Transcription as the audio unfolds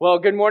Well,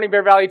 good morning,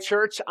 Bear Valley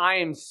Church. I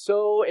am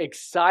so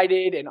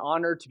excited and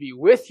honored to be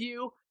with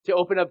you to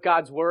open up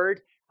God's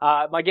Word.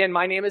 Again,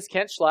 my name is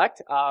Kent Schlecht.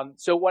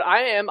 So what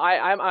I'm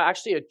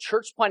actually a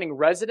church planting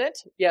resident.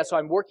 Yeah, so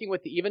I'm working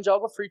with the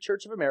Evangelical Free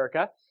Church of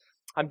America.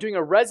 I'm doing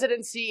a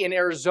residency in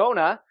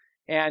Arizona,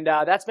 and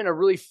that's been a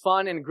really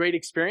fun and great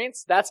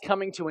experience. That's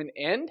coming to an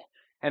end,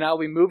 and I'll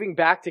be moving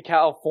back to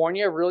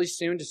California really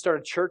soon to start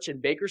a church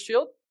in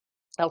Bakersfield.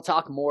 I'll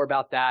talk more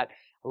about that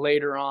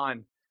later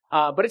on.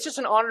 But it's just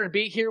an honor to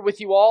be here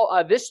with you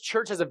all. This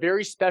church has a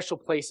very special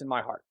place in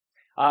my heart.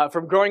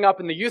 From growing up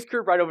in the youth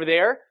group right over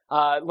there,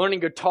 learning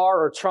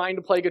guitar or trying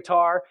to play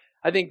guitar,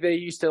 I think they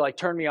used to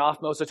turn me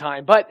off most of the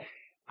time. But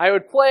I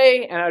would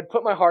play and I'd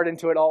put my heart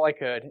into it all I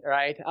could,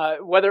 right?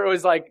 Whether it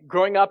was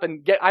growing up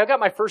I got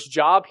my first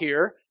job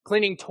here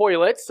cleaning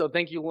toilets. So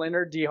thank you,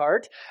 Leonard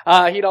DeHart.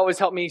 He'd always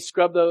help me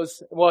scrub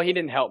those. Well, he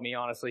didn't help me,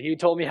 honestly. He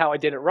told me how I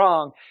did it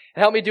wrong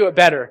and helped me do it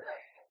better.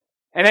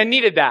 And I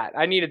needed that.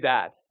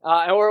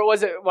 Or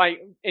was it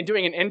in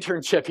doing an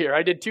internship here?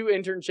 I did 2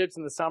 internships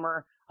in the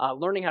summer,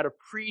 learning how to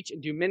preach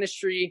and do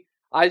ministry.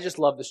 I just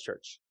love this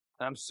church.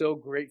 And I'm so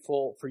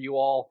grateful for you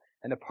all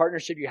and the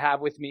partnership you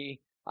have with me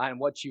and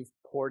what you've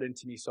poured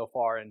into me so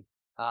far. And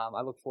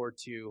I look forward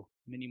to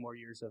many more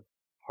years of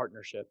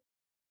partnership.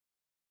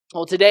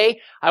 Well, today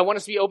I want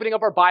us to be opening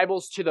up our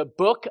Bibles to the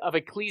book of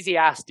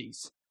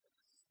Ecclesiastes.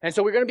 And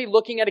so we're going to be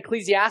looking at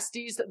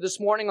Ecclesiastes this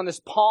morning on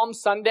this Palm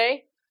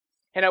Sunday.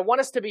 And I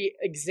want us to be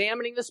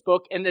examining this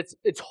book and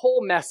its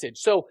whole message.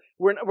 So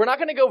we're not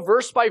going to go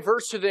verse by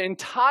verse through the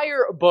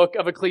entire book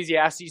of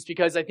Ecclesiastes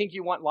because I think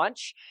you want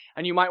lunch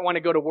and you might want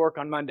to go to work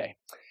on Monday.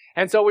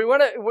 And so we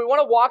want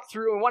to walk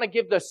through and want to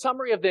give the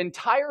summary of the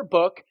entire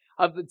book,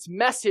 of its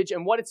message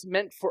and what it's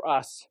meant for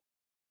us.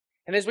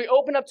 And as we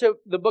open up to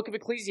the book of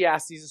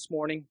Ecclesiastes this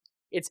morning,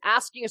 it's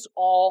asking us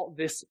all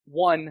this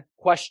one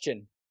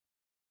question.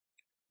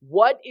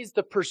 What is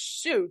the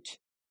pursuit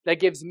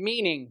that gives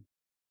meaning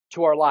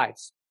to our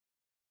lives?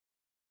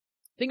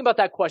 Think about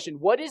that question.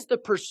 What is the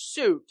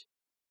pursuit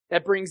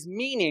that brings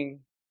meaning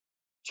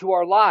to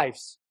our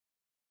lives?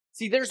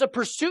 See, there's a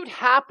pursuit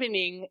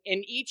happening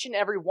in each and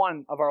every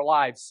one of our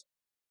lives.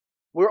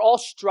 We're all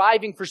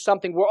striving for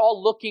something. We're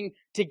all looking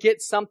to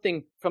get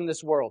something from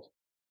this world.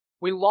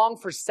 We long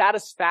for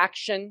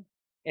satisfaction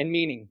and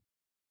meaning.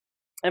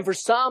 And for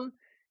some,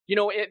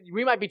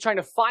 we might be trying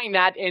to find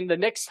that in the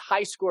next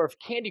high score of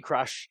Candy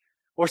Crush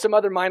or some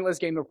other mindless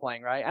game they're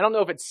playing, right? I don't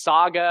know if it's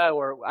Saga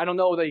or I don't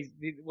know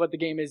what the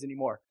game is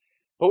anymore.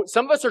 But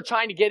some of us are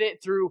trying to get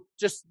it through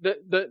just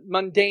the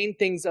mundane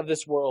things of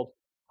this world.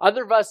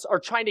 Other of us are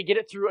trying to get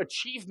it through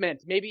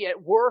achievement, maybe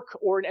at work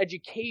or in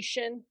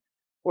education,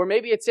 or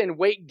maybe it's in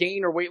weight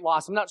gain or weight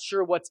loss. I'm not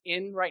sure what's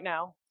in right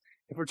now.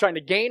 If we're trying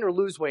to gain or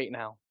lose weight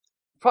now.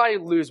 Probably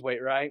lose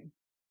weight, right?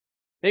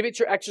 Maybe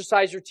it's your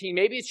exercise routine.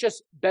 Maybe it's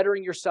just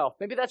bettering yourself.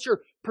 Maybe that's your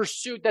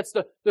pursuit. That's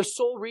the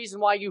sole reason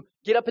why you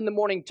get up in the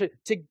morning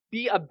to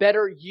be a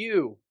better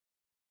you.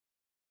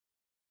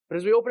 But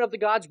as we open up the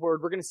God's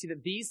Word, we're going to see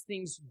that these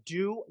things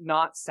do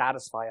not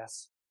satisfy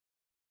us.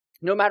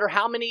 No matter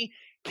how many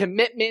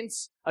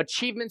commitments,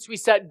 achievements we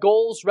set,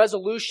 goals,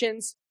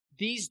 resolutions,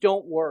 these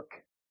don't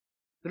work.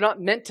 They're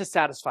not meant to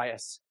satisfy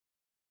us.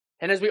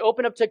 And as we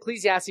open up to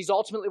Ecclesiastes,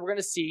 ultimately we're going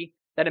to see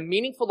that a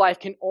meaningful life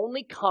can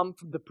only come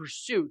from the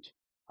pursuit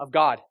of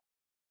God.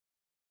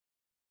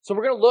 So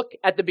we're going to look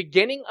at the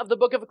beginning of the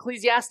book of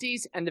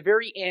Ecclesiastes and the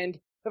very end.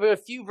 We have a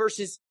few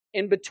verses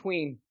in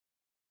between.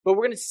 But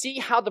we're going to see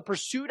how the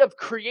pursuit of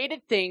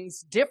created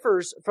things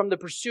differs from the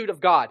pursuit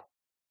of God.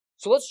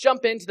 So let's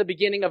jump into the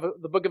beginning of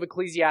the book of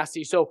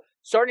Ecclesiastes. So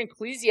starting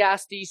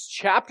Ecclesiastes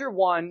chapter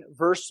 1,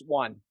 verse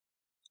 1.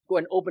 Go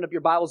ahead and open up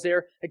your Bibles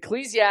there.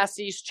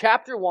 Ecclesiastes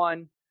chapter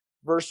 1,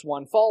 verse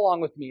 1. Follow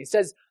along with me. It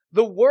says,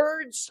 "The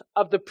words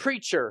of the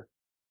preacher,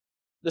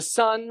 the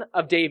son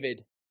of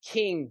David,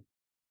 king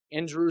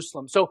in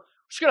Jerusalem." So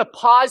we're just going to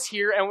pause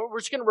here and we're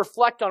just going to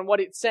reflect on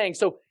what it's saying.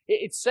 So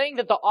it's saying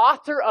that the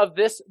author of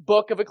this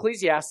book of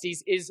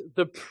Ecclesiastes is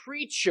the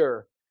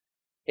preacher.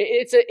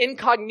 It's an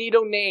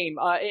incognito name.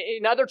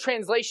 In other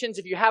translations,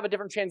 if you have a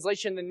different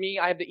translation than me,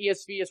 I have the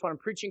ESV, that's what I'm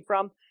preaching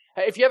from.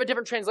 If you have a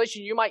different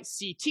translation, you might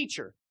see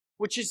teacher,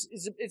 which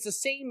it's the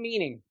same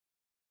meaning.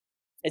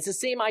 It's the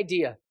same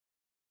idea.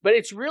 But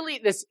it's really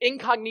this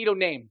incognito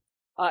name.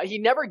 He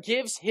never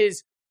gives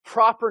his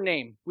proper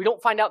name. We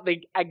don't find out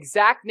the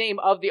exact name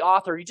of the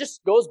author. He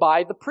just goes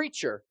by the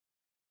preacher.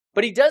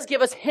 But he does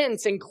give us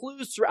hints and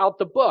clues throughout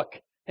the book.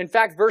 In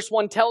fact, verse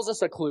 1 tells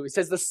us a clue. It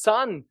says, the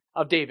son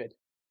of David,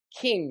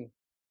 king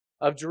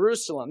of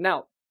Jerusalem.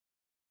 Now,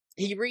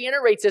 he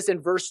reiterates this in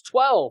verse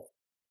 12.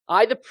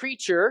 I, the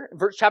preacher,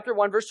 chapter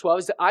 1, verse 12,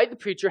 is that I, the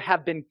preacher,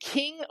 have been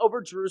king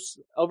over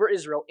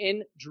Israel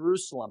in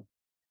Jerusalem.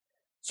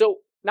 So,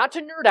 not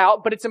to nerd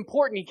out, but it's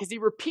important because he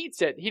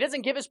repeats it. He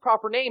doesn't give his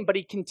proper name, but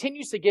he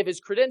continues to give his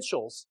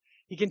credentials.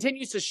 He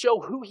continues to show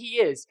who he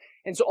is.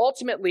 And so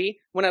ultimately,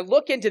 when I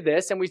look into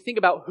this and we think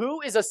about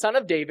who is a son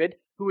of David,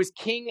 who is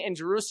king in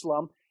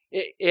Jerusalem,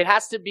 it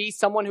has to be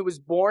someone who was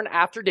born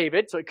after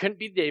David, so it couldn't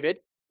be David.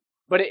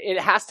 but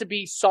it has to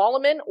be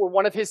Solomon or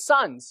one of his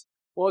sons.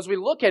 Well, as we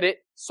look at it,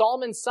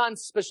 Solomon's son,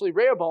 especially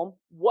Rehoboam,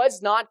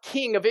 was not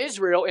king of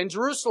Israel in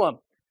Jerusalem.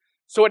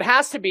 So it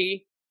has to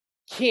be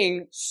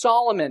King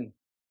Solomon.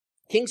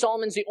 King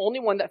Solomon's the only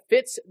one that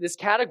fits this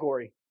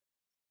category.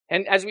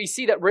 And as we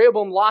see that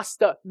Rehoboam lost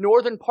the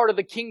northern part of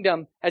the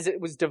kingdom as it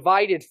was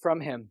divided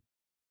from him.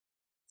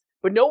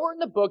 But nowhere in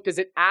the book does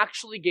it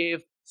actually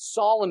give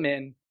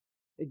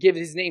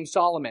his name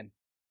Solomon.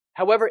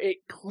 However, it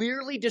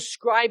clearly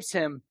describes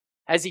him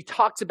as he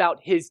talks about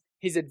his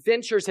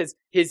adventures,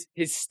 his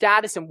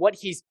status, and what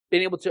he's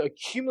been able to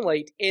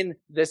accumulate in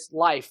this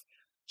life.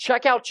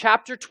 Check out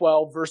chapter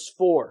 12, verse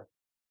 4.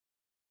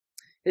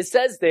 It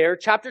says there,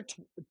 chapter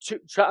 2,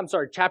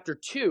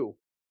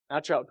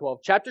 not chapter 12,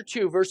 chapter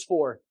 2, verse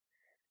 4.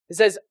 It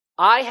says,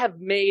 I have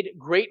made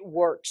great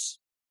works.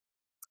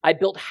 I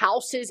built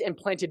houses and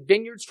planted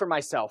vineyards for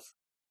myself.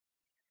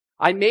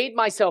 I made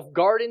myself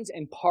gardens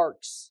and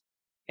parks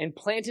and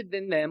planted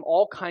in them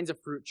all kinds of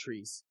fruit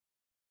trees.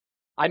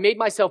 I made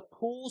myself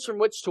pools from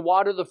which to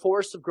water the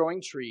forest of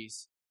growing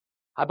trees.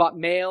 I bought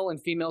male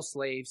and female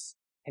slaves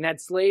and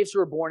had slaves who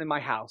were born in my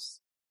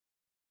house.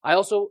 I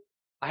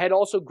had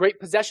also great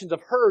possessions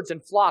of herds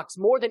and flocks,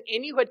 more than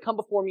any who had come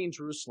before me in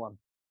Jerusalem.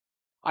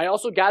 I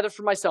also gathered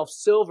for myself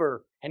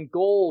silver and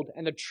gold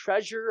and the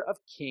treasure of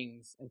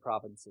kings and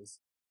provinces.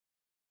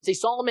 See,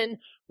 Solomon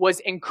was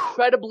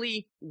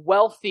incredibly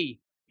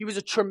wealthy. He was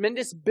a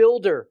tremendous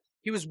builder.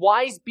 He was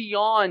wise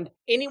beyond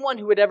anyone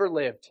who had ever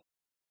lived.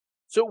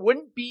 So it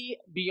wouldn't be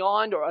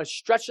beyond or a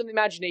stretch of the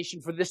imagination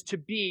for this to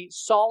be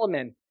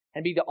Solomon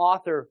and be the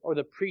author or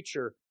the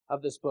preacher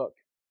of this book.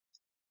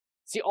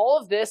 See, all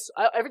of this,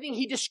 everything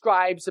he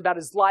describes about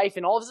his life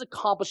and all of his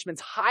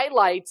accomplishments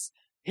highlights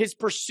his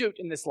pursuit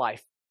in this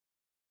life.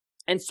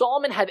 And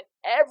Solomon had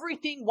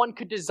everything one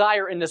could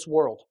desire in this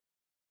world.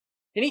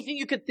 Anything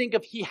you could think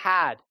of, he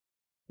had.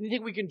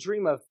 Anything we can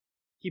dream of,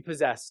 he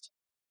possessed.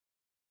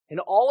 And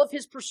all of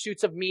his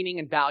pursuits of meaning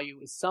and value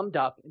is summed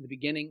up in the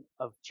beginning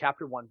of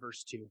chapter 1,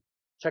 verse 2.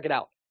 Check it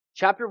out.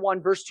 Chapter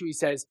 1, verse 2, he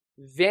says,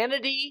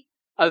 vanity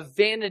of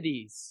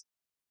vanities,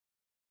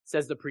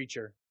 says the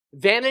preacher.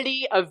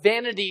 Vanity of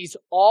vanities,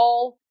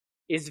 all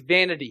is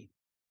vanity.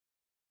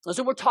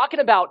 So we're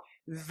talking about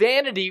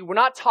vanity. We're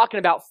not talking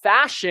about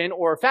fashion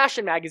or a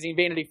fashion magazine,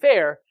 Vanity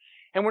Fair.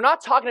 And we're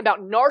not talking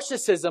about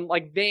narcissism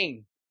like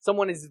vain.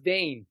 Someone is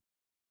vain.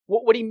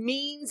 What he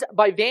means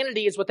by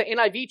vanity is what the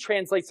NIV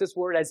translates this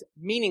word as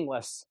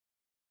meaningless.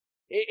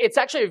 It's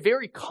actually a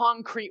very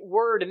concrete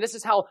word, and this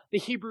is how the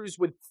Hebrews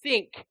would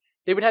think.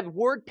 They would have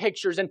word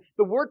pictures, and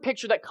the word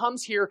picture that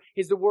comes here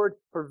is the word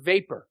for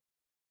vapor,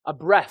 a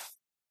breath.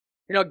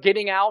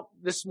 Getting out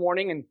this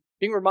morning and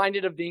being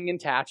reminded of being in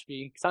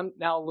Tehachapi, because I'm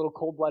now a little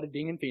cold-blooded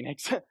being in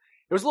Phoenix. It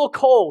was a little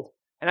cold.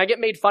 And I get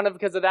made fun of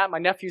because of that. My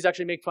nephews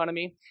actually make fun of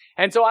me.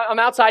 And so I'm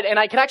outside and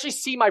I can actually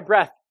see my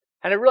breath.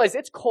 And I realize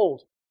it's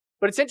cold.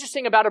 But it's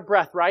interesting about a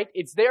breath, right?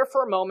 It's there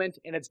for a moment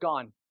and it's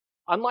gone.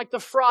 Unlike the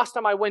frost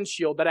on my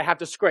windshield that I have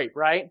to scrape,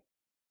 right?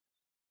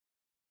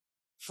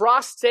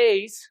 Frost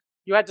stays.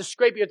 You have to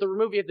scrape, you have to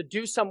remove, you have to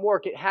do some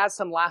work. It has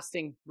some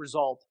lasting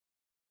result.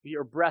 But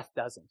your breath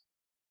doesn't.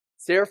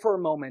 It's there for a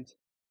moment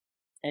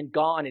and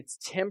gone. It's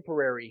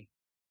temporary.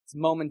 It's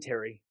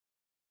momentary.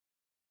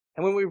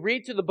 And when we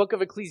read through the book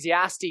of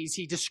Ecclesiastes,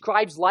 he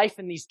describes life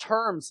in these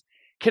terms.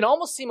 It can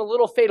almost seem a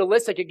little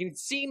fatalistic. It can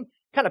seem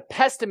kind of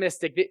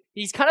pessimistic.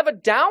 He's kind of a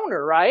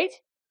downer, right?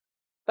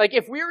 Like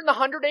if we were in the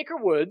 100-acre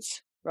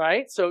woods,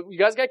 right? So you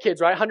guys got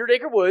kids, right?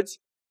 100-acre woods.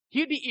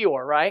 He'd be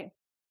Eeyore, right?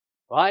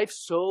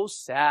 Life's so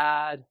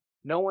sad.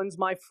 No one's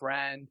my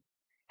friend.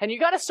 And you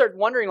got to start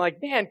wondering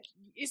like, man,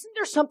 isn't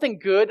there something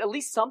good? At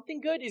least something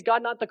good? Is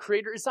God not the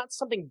creator? Is not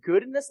something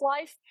good in this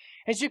life?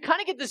 And so you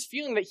kind of get this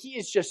feeling that he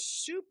is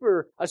just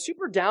a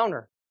super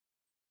downer.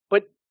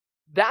 But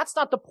that's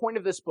not the point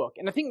of this book.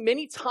 And I think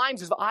many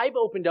times as I've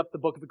opened up the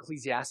book of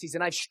Ecclesiastes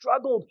and I've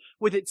struggled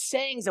with its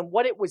sayings and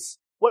what it was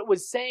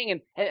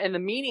saying and the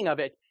meaning of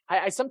it,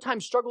 I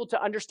sometimes struggle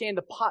to understand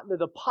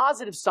the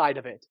positive side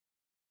of it.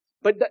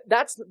 But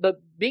that's the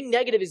being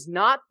negative is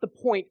not the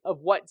point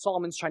of what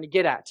Solomon's trying to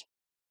get at.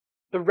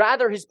 But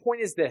rather, his point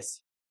is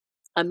this.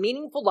 A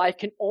meaningful life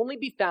can only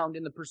be found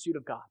in the pursuit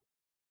of God.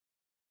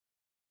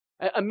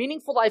 A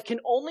meaningful life can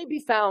only be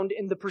found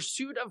in the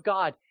pursuit of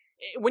God.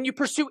 When you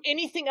pursue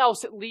anything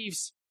else, it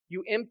leaves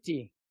you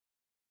empty.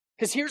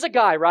 Because here's a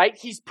guy, right?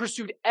 He's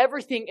pursued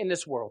everything in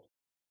this world.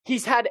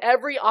 He's had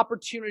every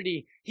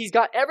opportunity. He's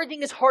got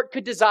everything his heart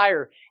could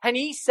desire. And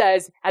he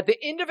says, at the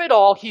end of it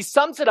all, he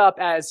sums it up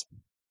as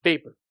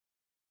vapor.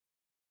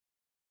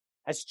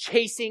 As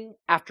chasing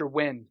after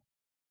wind.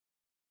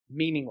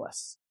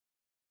 Meaningless.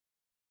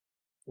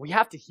 We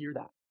have to hear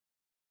that.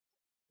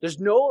 There's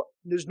no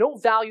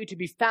value to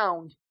be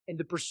found in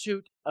the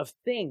pursuit of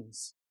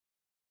things.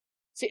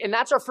 See, and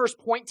that's our first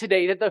point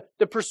today, that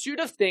the pursuit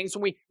of things,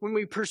 when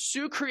we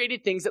pursue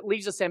created things, it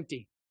leaves us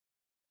empty.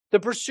 The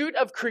pursuit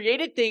of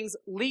created things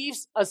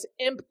leaves us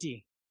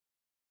empty.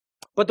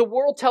 But the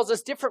world tells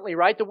us differently,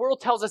 right? The world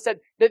tells us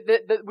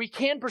that we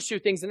can pursue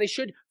things and they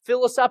should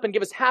fill us up and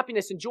give us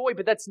happiness and joy,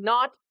 but that's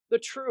not the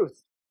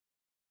truth.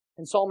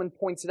 And Solomon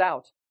points it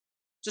out.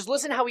 Just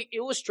listen how he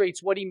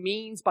illustrates what he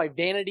means by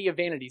vanity of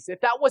vanities.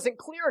 If that wasn't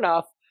clear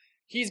enough,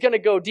 he's going to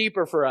go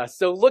deeper for us.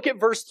 So look at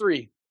verse 3.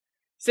 It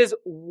says,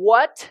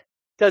 what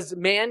does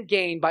man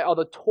gain by all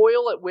the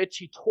toil at which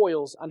he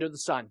toils under the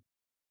sun?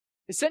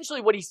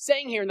 Essentially what he's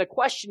saying here, and the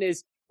question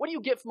is, what do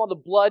you get from all the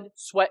blood,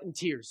 sweat, and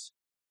tears?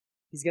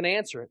 He's going to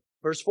answer it.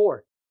 Verse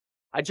 4.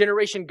 A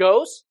generation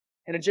goes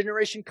and a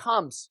generation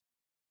comes,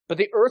 but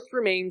the earth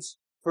remains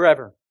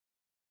forever.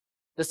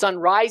 The sun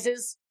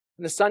rises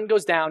and the sun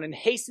goes down and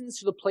hastens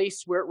to the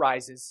place where it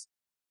rises.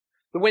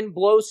 The wind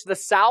blows to the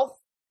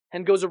south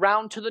and goes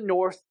around to the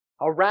north.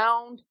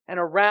 Around and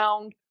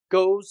around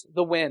goes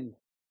the wind.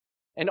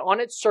 And on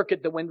its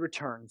circuit the wind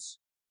returns.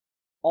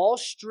 All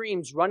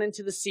streams run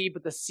into the sea,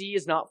 but the sea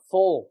is not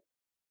full.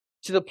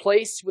 To the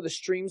place where the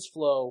streams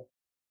flow,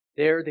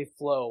 there they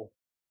flow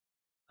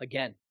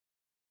again.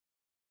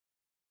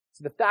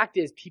 So the fact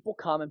is, people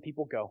come and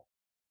people go.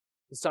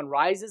 The sun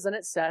rises and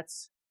it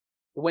sets.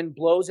 The wind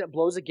blows and it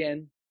blows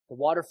again. The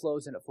water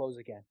flows and it flows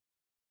again.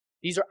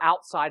 These are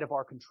outside of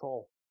our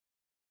control.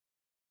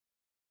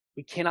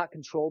 We cannot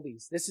control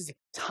these. This is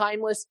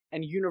timeless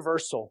and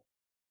universal,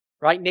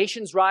 right?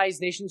 Nations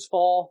rise, nations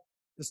fall.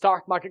 The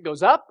stock market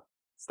goes up,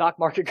 stock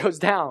market goes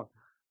down.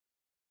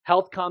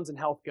 Health comes and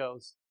health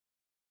goes.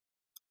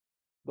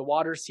 The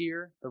water's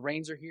here, the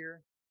rains are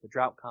here, the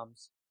drought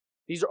comes.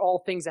 These are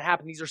all things that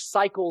happen. These are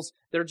cycles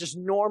that are just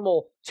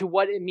normal to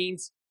what it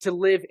means to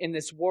live in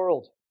this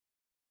world.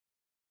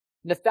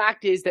 And the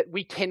fact is that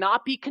we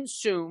cannot be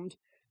consumed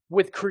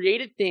with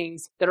created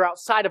things that are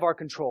outside of our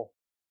control.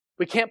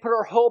 We can't put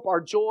our hope,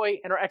 our joy,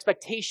 and our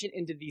expectation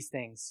into these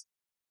things.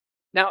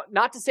 Now,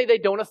 not to say they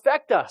don't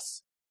affect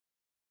us.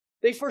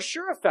 They for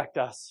sure affect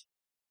us.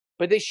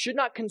 But they should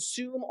not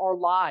consume our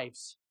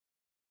lives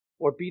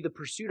or be the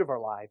pursuit of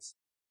our lives.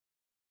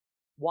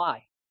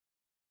 Why?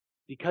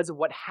 Because of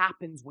what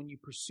happens when you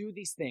pursue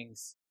these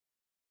things.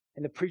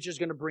 And the preacher's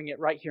going to bring it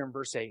right here in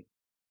verse 8.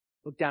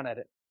 Look down at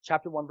it.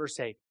 Chapter 1, verse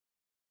 8.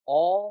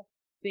 All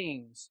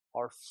things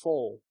are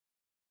full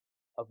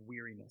of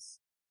weariness.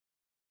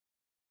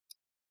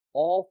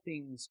 All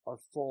things are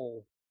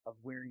full of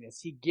weariness.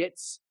 He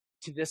gets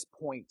to this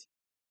point,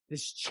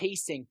 this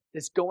chasing,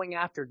 this going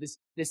after,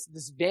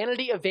 this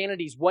vanity of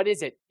vanities. What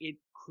is it? It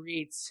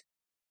creates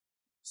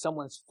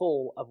someone's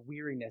full of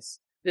weariness.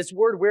 This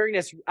word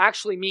weariness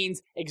actually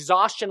means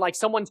exhaustion, like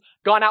someone's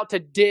gone out to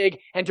dig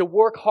and to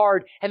work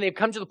hard, and they've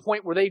come to the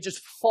point where they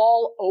just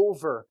fall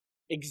over,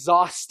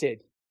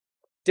 exhausted,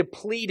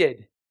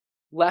 depleted,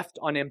 left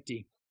on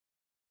empty.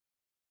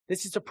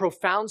 This is a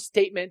profound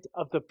statement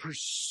of the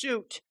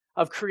pursuit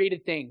of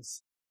created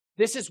things.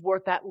 This is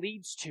where that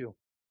leads to,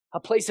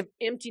 a place of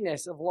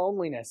emptiness, of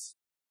loneliness.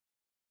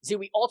 See,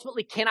 we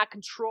ultimately cannot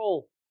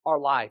control our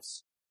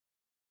lives.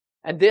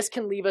 And this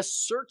can leave us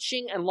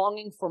searching and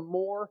longing for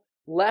more,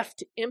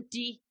 left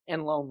empty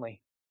and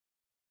lonely.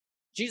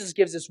 Jesus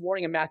gives this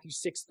warning in Matthew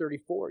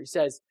 6:34. He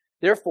says,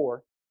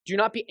 therefore, do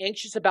not be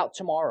anxious about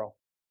tomorrow,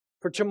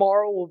 for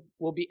tomorrow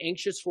will be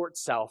anxious for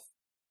itself.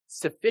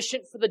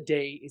 Sufficient for the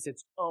day is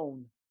its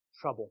own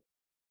trouble.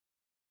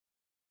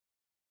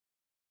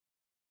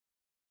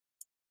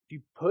 If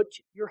you put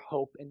your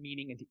hope and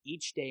meaning into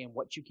each day and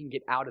what you can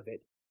get out of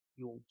it,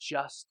 you will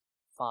just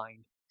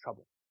find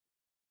trouble.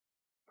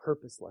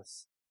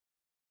 Purposeless.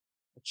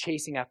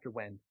 Chasing after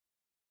wind.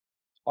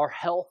 Our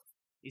health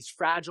is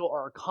fragile.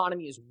 Our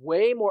economy is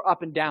way more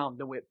up and down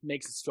than what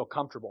makes us feel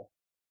comfortable.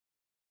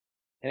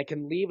 And it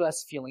can leave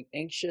us feeling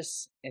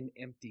anxious and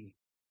empty.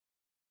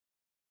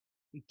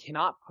 We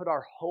cannot put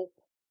our hope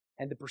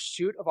and the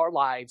pursuit of our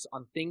lives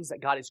on things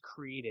that God has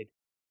created.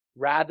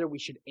 Rather, we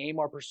should aim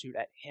our pursuit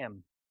at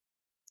Him.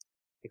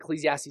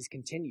 Ecclesiastes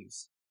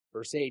continues.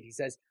 Verse 8, he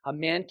says, a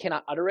man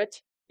cannot utter it.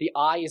 The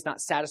eye is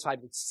not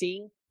satisfied with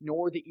seeing,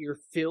 nor the ear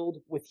filled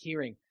with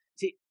hearing.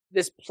 See,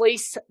 this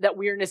place that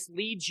weariness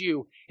leads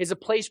you is a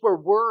place where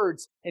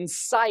words and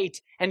sight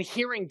and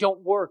hearing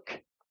don't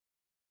work.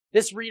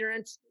 This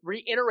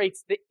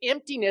reiterates the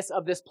emptiness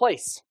of this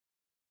place.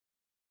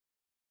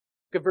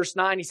 Look at verse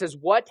 9. He says,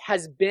 what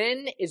has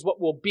been is what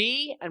will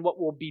be, and what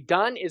will be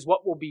done is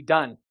what will be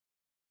done.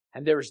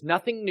 And there is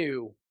nothing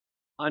new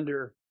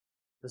under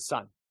the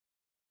sun.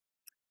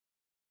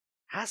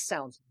 That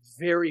sounds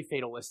very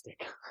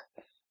fatalistic,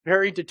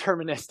 very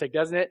deterministic,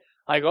 doesn't it?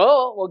 Like,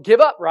 oh, well, give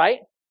up, right?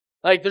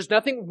 Like, there's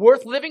nothing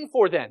worth living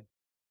for then.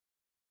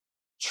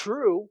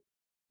 True,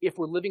 if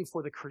we're living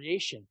for the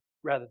creation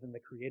rather than the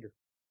Creator.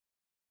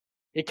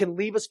 It can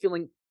leave us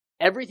feeling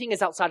everything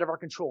is outside of our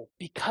control,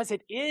 because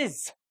it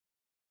is.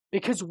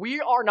 Because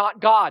we are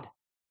not God.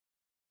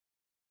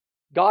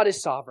 God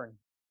is sovereign.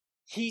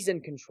 He's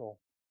in control.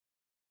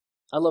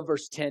 I love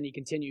verse 10. He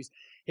continues,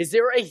 is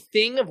there a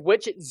thing of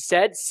which it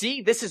said,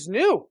 see, this is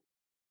new?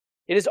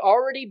 It has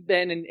already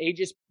been in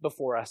ages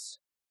before us.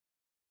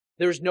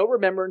 There is no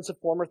remembrance of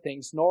former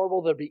things, nor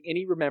will there be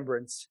any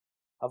remembrance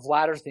of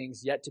latter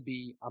things yet to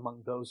be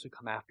among those who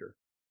come after.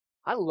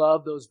 I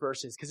love those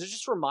verses because it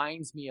just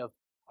reminds me of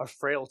our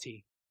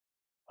frailty,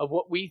 of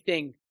what we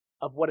think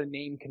of what a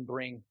name can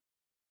bring.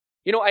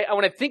 You know, I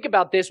when I think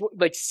about this,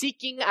 like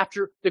seeking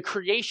after the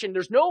creation,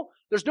 there's no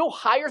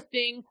higher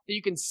thing that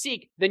you can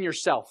seek than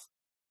yourself.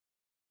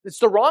 It's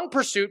the wrong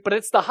pursuit, but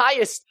it's the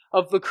highest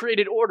of the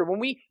created order. When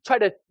we try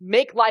to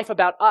make life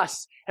about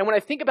us, and when I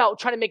think about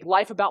trying to make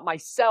life about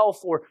myself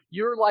or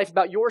your life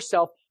about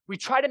yourself, we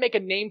try to make a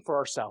name for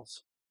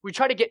ourselves. We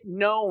try to get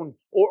known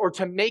or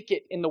to make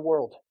it in the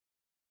world.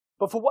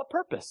 But for what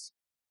purpose?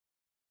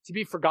 To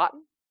be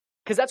forgotten?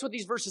 Because that's what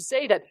these verses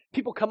say, that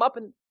people come up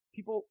and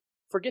people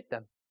forget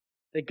them.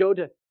 They go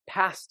to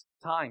past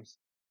times.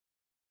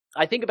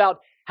 I think about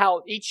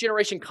how each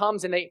generation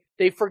comes and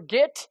they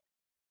forget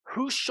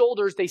whose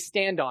shoulders they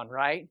stand on,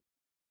 right?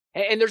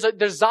 And there's a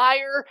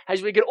desire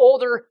as we get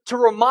older to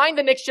remind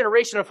the next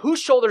generation of whose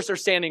shoulders they're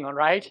standing on,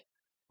 right?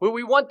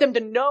 We want them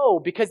to know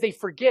because they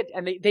forget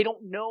and they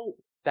don't know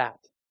that.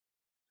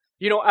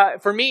 You know,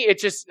 for me,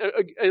 it's just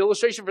an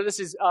illustration for this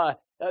is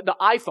the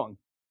iPhone.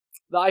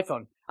 The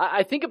iPhone.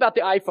 I think about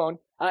the iPhone.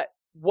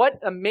 What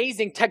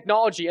amazing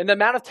technology and the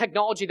amount of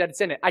technology that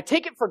it's in it. I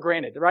take it for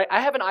granted, right?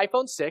 I have an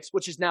iPhone 6,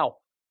 which is now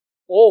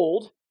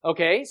old,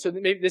 okay? So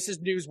maybe this is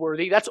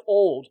newsworthy. That's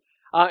old.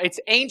 It's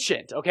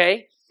ancient,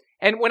 okay?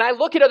 And when I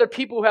look at other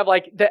people who have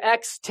like the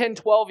X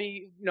 1012,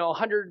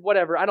 100,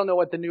 whatever, I don't know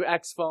what the new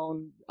X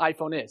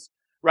iPhone is,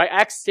 right?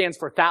 X stands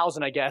for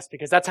 1,000, I guess,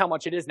 because that's how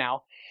much it is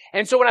now.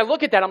 And so when I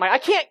look at that, I'm like, I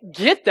can't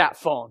get that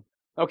phone,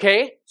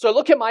 okay? So I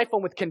look at my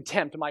phone with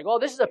contempt. I'm like, oh,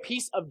 this is a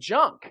piece of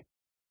junk.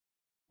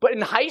 But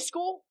in high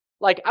school,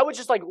 like I would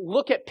just like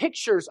look at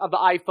pictures of the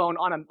iPhone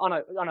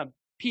on a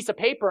piece of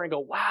paper and go,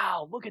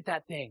 wow, look at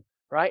that thing,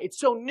 right? It's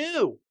so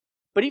new.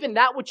 But even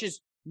that which is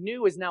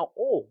new is now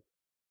old.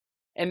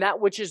 And that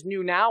which is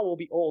new now will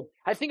be old.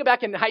 I think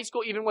back in high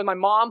school, even when my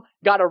mom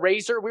got a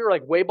Razr, we were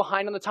like way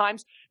behind on the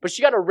times, but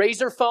she got a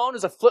Razr phone. It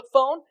was a flip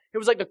phone. It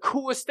was like the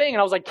coolest thing. And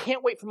I was like,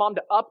 can't wait for mom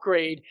to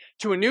upgrade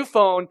to a new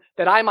phone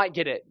that I might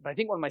get it. But I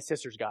think one of my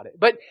sisters got it.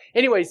 But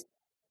anyways,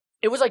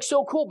 it was like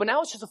so cool, but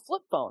now it's just a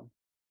flip phone.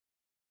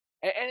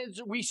 And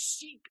we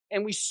seek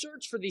and we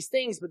search for these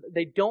things, but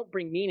they don't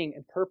bring meaning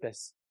and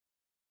purpose.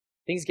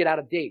 Things get out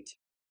of date.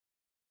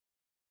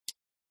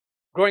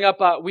 Growing up,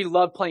 we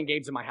loved playing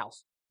games in my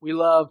house. We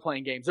love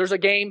playing games. There's a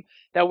game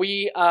that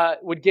we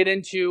would get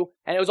into,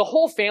 and it was a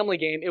whole family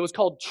game. It was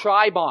called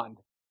Tri-Bond.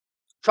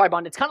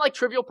 Tri-Bond. It's kind of like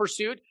Trivial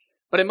Pursuit,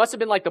 but it must have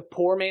been like the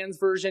poor man's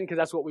version because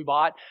that's what we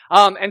bought.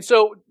 And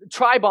so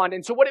Tri-Bond.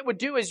 And so what it would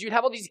do is you'd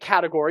have all these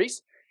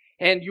categories,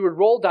 and you would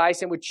roll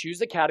dice and would choose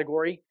the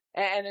category.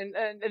 And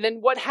then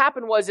what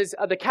happened was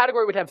the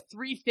category would have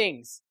three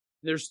things.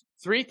 There's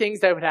three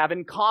things that it would have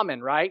in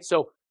common, right?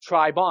 So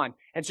Tri-Bond.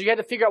 And so you had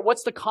to figure out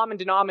what's the common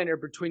denominator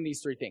between these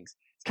three things.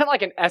 It's kind of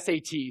like an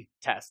SAT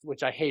test,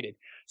 which I hated.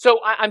 So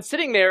I'm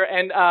sitting there,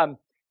 and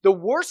the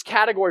worst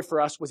category for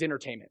us was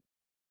entertainment.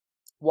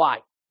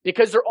 Why?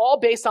 Because they're all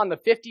based on the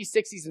 50s,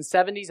 60s, and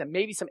 70s, and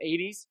maybe some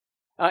 80s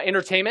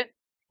entertainment.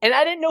 And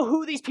I didn't know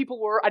who these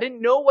people were. I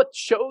didn't know what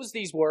shows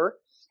these were.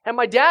 And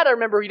my dad, I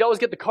remember, he'd always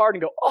get the card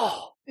and go,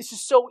 oh, this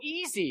is so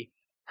easy.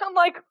 I'm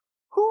like,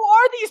 who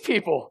are these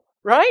people,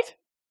 right?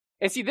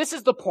 And see, this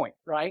is the point,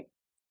 right?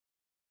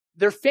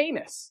 They're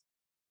famous.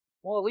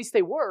 Well, at least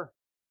they were.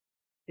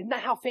 Isn't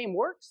that how fame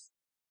works?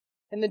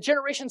 And the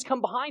generations come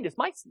behind us.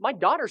 My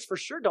daughters for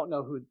sure don't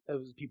know who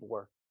those people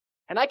were.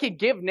 And I could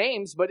give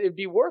names, but it'd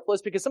be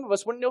worthless because some of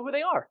us wouldn't know who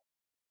they are.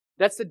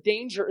 That's the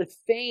danger of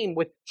fame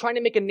with trying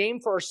to make a name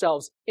for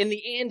ourselves. In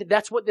the end,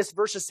 that's what this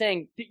verse is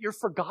saying, that you're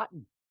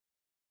forgotten.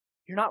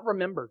 You're not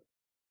remembered.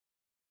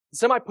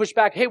 Some might push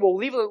back, hey, well,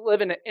 we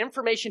live in an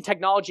information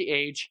technology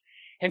age,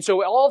 and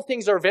so all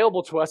things are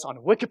available to us on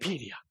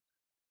Wikipedia.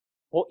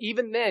 Well,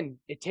 even then,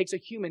 it takes a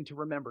human to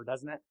remember,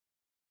 doesn't it?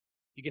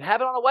 You can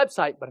have it on a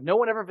website, but if no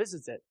one ever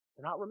visits it,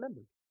 they're not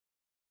remembered.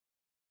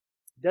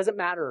 It doesn't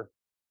matter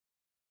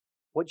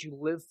what you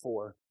live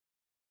for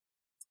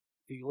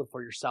if you live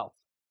for yourself.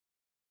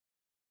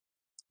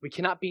 We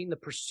cannot be in the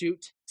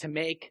pursuit to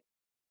make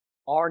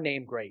our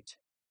name great.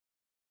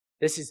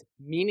 This is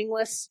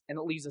meaningless, and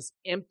it leaves us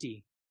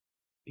empty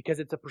because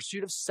it's a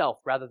pursuit of self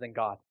rather than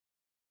God.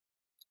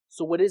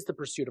 So what is the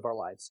pursuit of our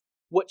lives?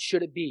 What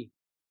should it be?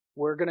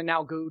 We're going to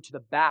now go to the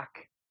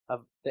back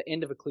of the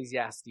end of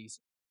Ecclesiastes,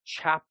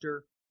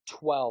 chapter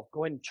 12.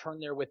 Go ahead and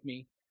turn there with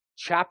me.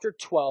 Chapter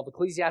 12,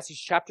 Ecclesiastes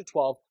chapter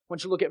 12. I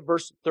want you to look at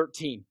verse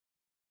 13.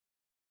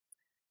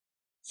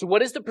 So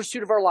what is the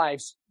pursuit of our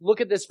lives?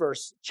 Look at this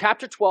verse.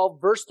 Chapter 12,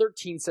 verse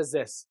 13 says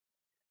this.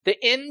 The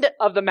end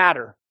of the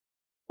matter.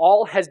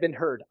 All has been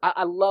heard.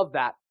 I love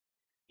that.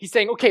 He's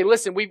saying, okay,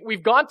 listen,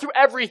 we've gone through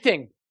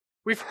everything.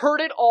 We've heard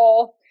it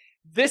all.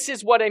 This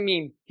is what I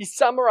mean. He's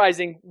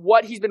summarizing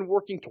what he's been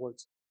working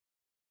towards.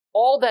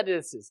 All that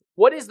is.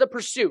 What is the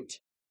pursuit?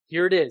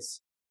 Here it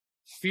is.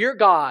 Fear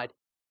God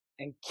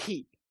and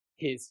keep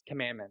his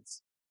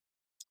commandments.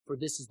 For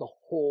this is the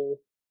whole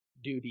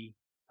duty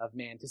of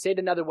man. To say it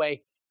another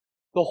way,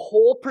 the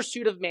whole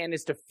pursuit of man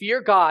is to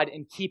fear God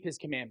and keep his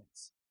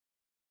commandments.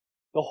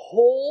 The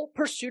whole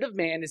pursuit of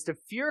man is to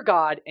fear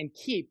God and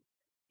keep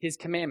his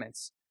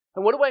commandments.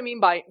 And what do I mean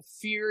by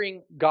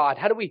fearing God?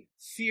 How do we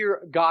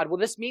fear God? Well,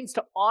 this means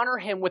to honor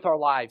him with our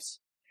lives,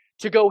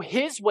 to go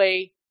his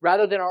way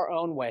rather than our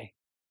own way,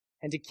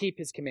 and to keep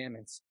his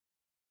commandments.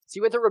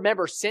 See, we have to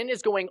remember, sin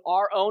is going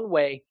our own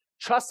way,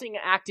 trusting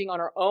and acting on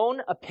our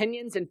own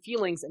opinions and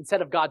feelings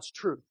instead of God's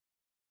truth.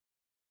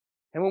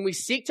 And when we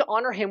seek to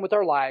honor him with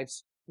our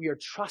lives, we are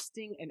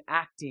trusting and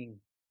acting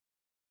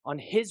on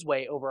his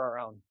way over our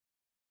own.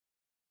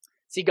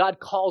 See, God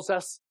calls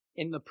us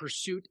in the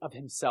pursuit of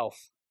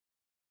himself.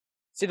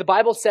 See, the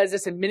Bible says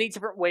this in many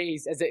different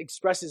ways as it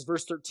expresses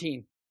verse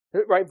 13.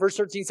 Right? Verse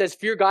 13 says,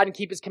 fear God and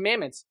keep his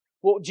commandments.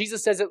 Well,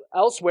 Jesus says it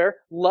elsewhere,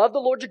 love the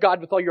Lord your God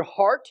with all your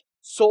heart,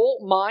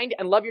 soul, mind,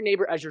 and love your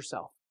neighbor as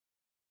yourself.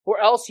 Or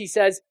else he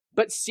says,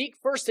 but seek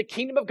first the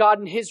kingdom of God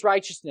and his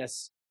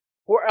righteousness.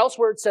 Or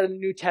elsewhere it said in the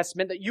New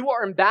Testament that you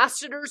are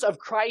ambassadors of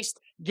Christ,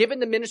 given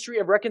the ministry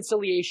of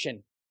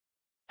reconciliation,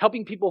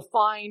 helping people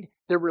find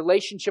their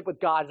relationship with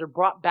God. They're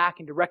brought back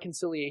into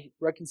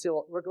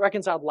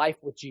reconciled life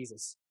with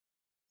Jesus.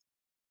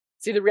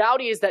 See, the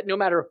reality is that no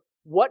matter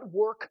what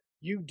work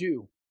you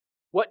do,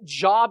 what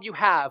job you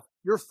have,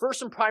 your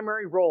first and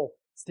primary role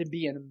is to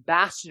be an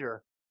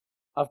ambassador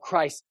of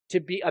Christ,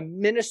 to be a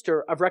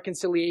minister of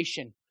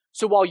reconciliation.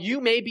 So while you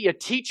may be a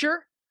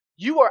teacher,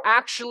 you are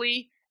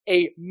actually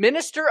a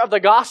minister of the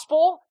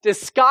gospel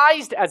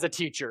disguised as a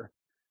teacher.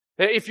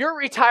 If you're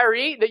a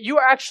retiree, that you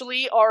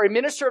actually are a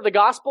minister of the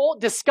gospel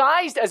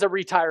disguised as a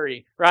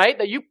retiree, right?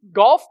 That you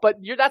golf, but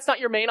that's not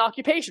your main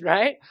occupation,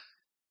 right?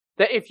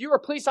 That if you're a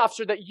police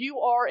officer, that you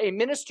are a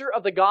minister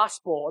of the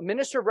gospel, a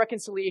minister of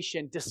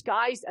reconciliation,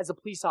 disguised as a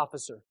police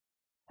officer.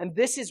 And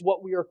this is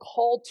what we are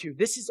called to.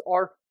 This is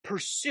our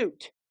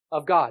pursuit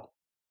of God.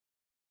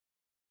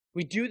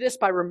 We do this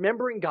by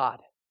remembering God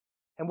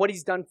and what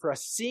he's done for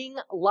us, seeing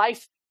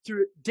life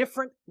through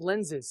different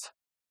lenses.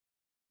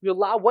 We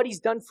allow what he's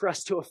done for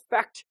us to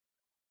affect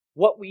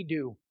what we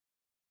do.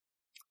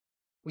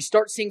 We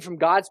start seeing from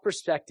God's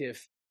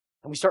perspective,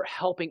 and we start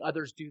helping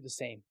others do the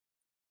same.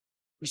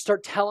 We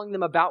start telling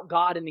them about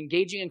God and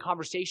engaging in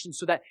conversations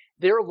so that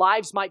their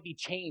lives might be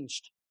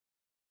changed,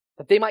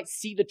 that they might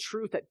see the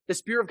truth, that the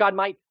Spirit of God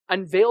might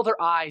unveil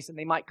their eyes and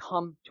they might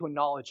come to a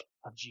knowledge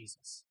of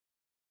Jesus.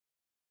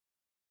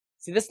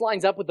 See, this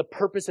lines up with the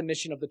purpose and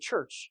mission of the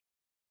church.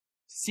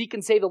 Seek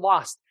and save the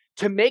lost,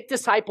 to make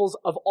disciples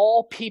of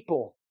all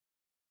people.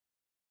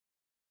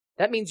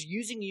 That means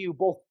using you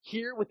both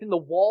here within the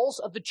walls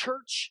of the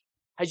church,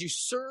 as you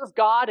serve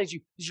God, as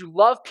you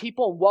love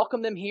people and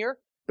welcome them here,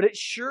 but it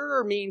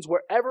sure means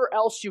wherever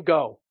else you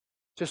go,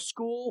 to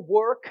school,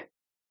 work,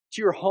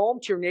 to your home,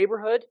 to your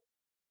neighborhood,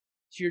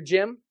 to your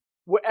gym,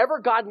 wherever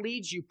God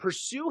leads you,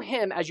 pursue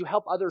him as you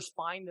help others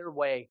find their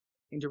way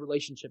into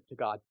relationship to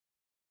God.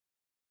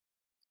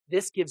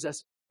 This gives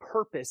us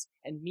purpose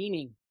and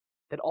meaning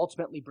that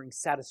ultimately brings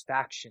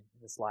satisfaction in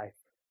this life.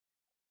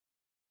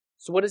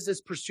 So what does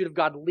this pursuit of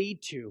God lead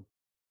to?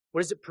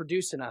 What does it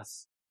produce in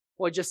us?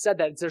 Well, I just said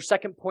that. It's our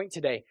second point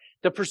today.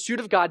 The pursuit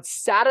of God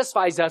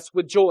satisfies us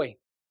with joy.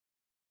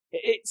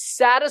 It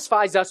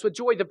satisfies us with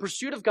joy. The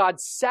pursuit of God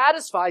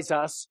satisfies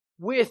us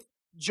with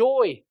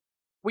joy.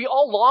 We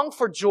all long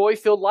for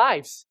joy-filled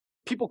lives.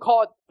 People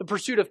call it the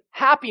pursuit of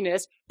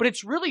happiness, but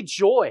it's really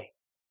joy.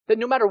 That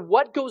no matter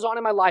what goes on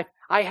in my life,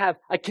 I have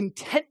a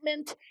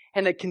contentment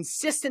and a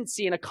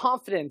consistency and a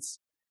confidence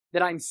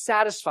that I'm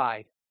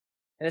satisfied.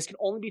 And this can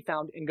only be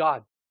found in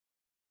God.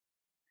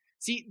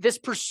 See, this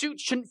pursuit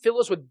shouldn't fill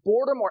us with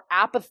boredom or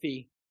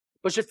apathy,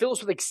 but should fill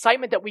us with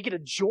excitement that we get to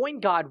join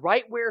God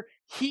right where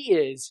he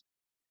is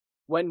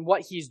when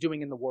what he's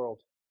doing in the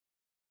world.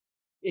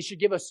 It should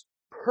give us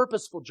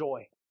purposeful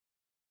joy.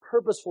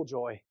 Purposeful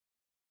joy.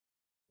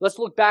 Let's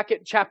look back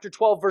at chapter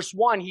 12, verse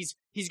 1. He's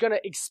going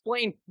to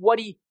explain what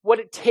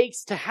it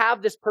takes to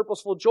have this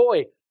purposeful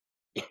joy.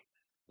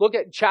 Look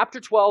at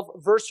chapter 12,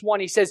 verse 1.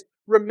 He says,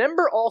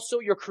 remember also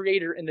your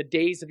Creator in the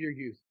days of your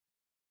youth,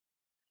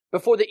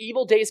 before the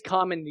evil days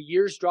come and the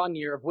years draw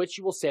near, of which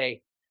you will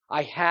say,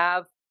 I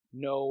have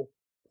no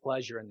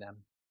pleasure in them.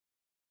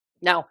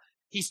 Now,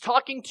 he's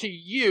talking to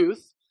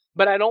youth,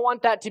 but I don't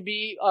want that to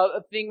be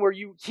a thing where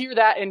you hear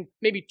that and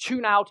maybe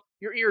tune out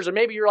your ears, or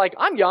maybe you're like,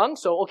 I'm young,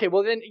 so okay,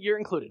 well then you're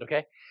included,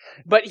 okay?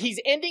 But he's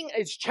ending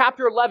it's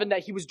chapter 11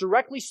 that he was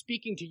directly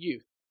speaking to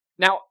youth.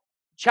 Now,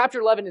 chapter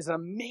 11 is an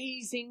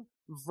amazing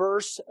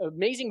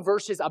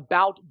verses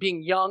about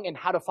being young and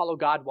how to follow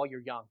God while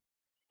you're young.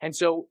 And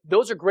so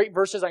those are great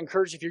verses. I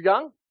encourage, if you're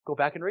young, go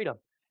back and read them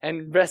and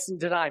invest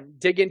into time.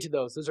 Dig into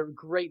those. Those are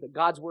great.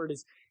 God's word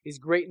is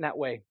great in that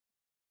way.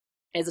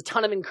 And it's a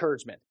ton of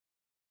encouragement.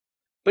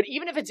 But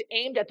even if it's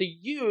aimed at the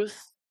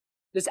youth,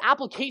 this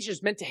application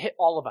is meant to hit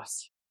all of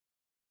us.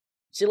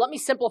 See, let me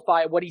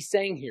simplify what he's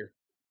saying here.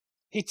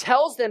 He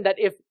tells them that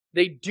if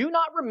they do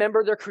not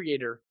remember their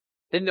Creator,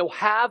 then they'll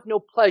have no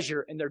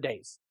pleasure in their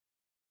days.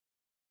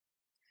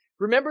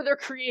 Remember their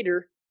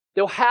Creator,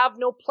 they'll have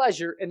no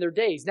pleasure in their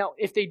days. Now,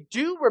 if they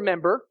do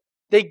remember,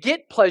 they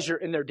get pleasure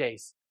in their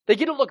days. They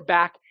get to look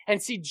back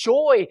and see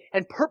joy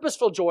and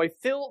purposeful joy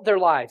fill their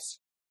lives.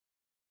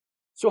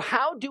 So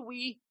how do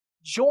we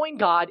join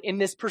God in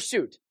this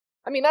pursuit?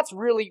 I mean, that's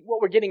really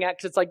what we're getting at,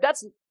 because it's like,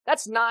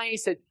 that's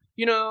nice that,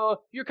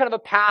 you're kind of a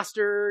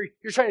pastor,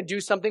 you're trying to do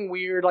something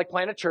weird, like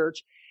plant a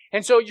church.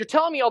 And so you're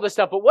telling me all this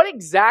stuff, but what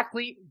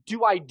exactly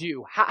do I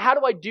do? How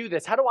do I do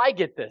this? How do I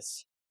get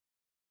this?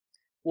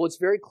 Well, it's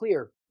very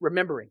clear.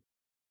 Remembering.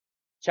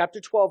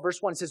 Chapter 12,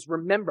 verse 1 says,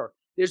 remember.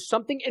 There's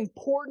something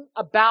important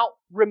about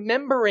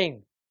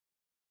remembering.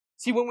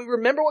 See, when we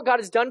remember what God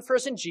has done for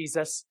us in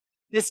Jesus,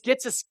 this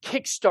gets us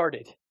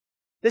kick-started.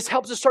 This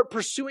helps us start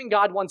pursuing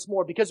God once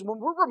more, because when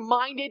we're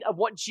reminded of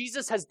what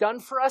Jesus has done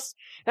for us,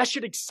 that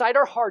should excite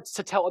our hearts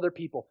to tell other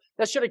people.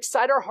 That should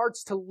excite our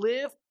hearts to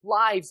live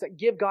lives that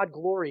give God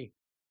glory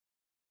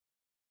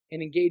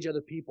and engage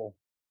other people.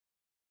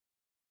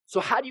 So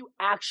how do you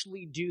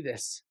actually do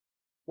this?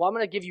 Well, I'm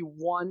going to give you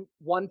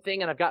one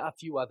thing, and I've got a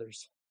few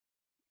others.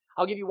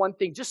 I'll give you one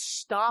thing. Just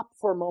stop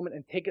for a moment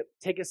and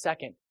take a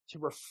second to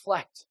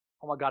reflect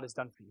on what God has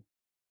done for you.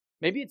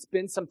 Maybe it's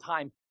been some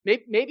time.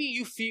 Maybe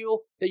you feel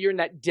that you're in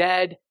that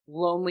dead,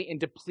 lonely, and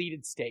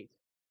depleted state.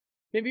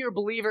 Maybe you're a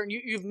believer and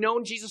you've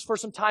known Jesus for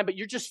some time, but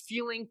you're just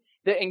feeling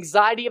the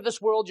anxiety of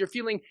this world. You're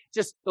feeling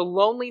just the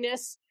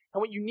loneliness. And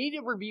what you need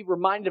to be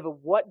reminded of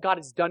what God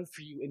has done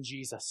for you in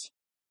Jesus.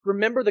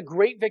 Remember the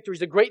great victories,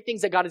 the great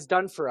things that God has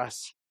done for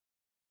us.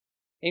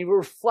 And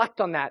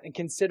reflect on that and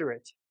consider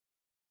it.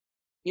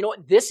 You know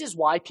what? This is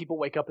why people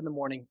wake up in the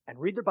morning and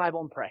read their Bible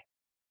and pray.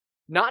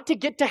 Not to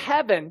get to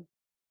heaven,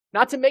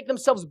 not to make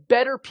themselves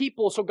better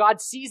people so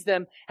God sees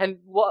them and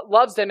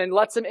loves them and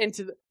lets them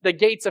into the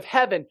gates of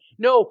heaven.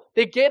 No,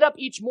 they get up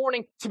each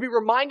morning to be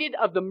reminded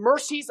of the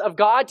mercies of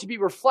God, to be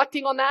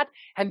reflecting on that,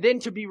 and then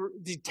to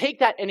take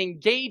that and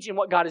engage in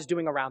what God is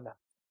doing around them.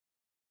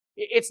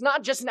 It's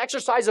not just an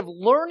exercise of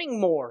learning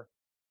more.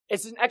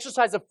 It's an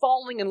exercise of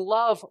falling in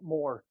love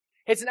more.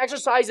 It's an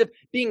exercise of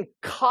being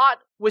caught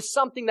with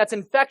something that's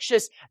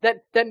infectious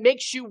that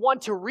makes you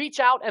want to reach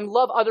out and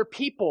love other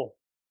people.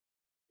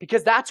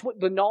 Because that's what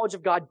the knowledge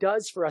of God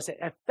does for us. It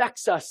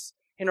affects us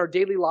in our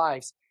daily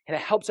lives, and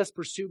it helps us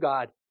pursue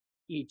God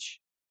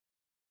each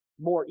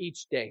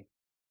day.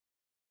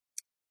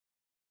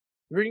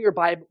 Reading your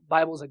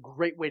Bible is a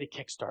great way to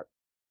kickstart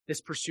this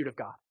pursuit of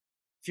God.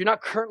 If you're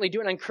not currently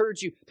doing it, I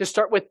encourage you to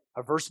start with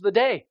a verse of the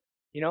day.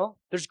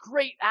 There's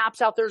great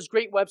apps out there, there's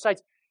great websites.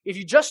 If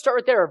you just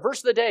start there, a verse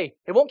of the day,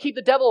 it won't keep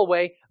the devil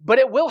away, but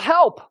it will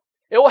help.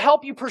 It will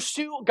help you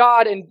pursue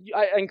God, and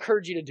I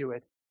encourage you to do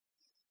it.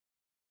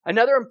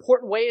 Another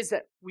important way is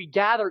that we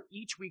gather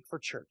each week for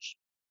church.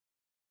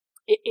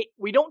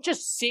 We don't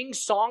just sing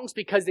songs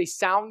because they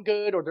sound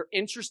good or they're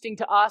interesting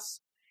to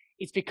us.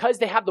 It's because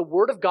they have the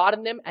Word of God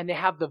in them, and they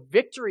have the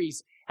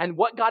victories and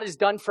what God has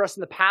done for us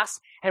in the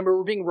past, and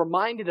we're being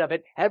reminded of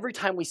it every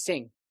time we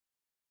sing.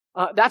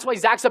 That's why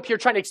Zach's up here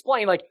trying to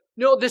explain,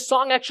 no, this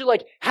song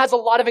actually has a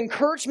lot of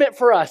encouragement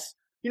for us.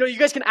 You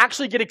guys can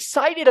actually get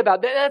excited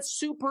about that. That's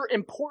super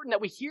important that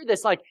we hear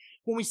this.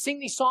 When we sing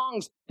these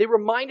songs, they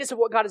remind us of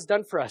what God has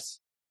done for us.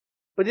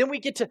 But then we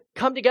get to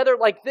come together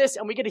like this,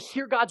 and we get to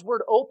hear God's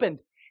Word opened,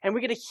 and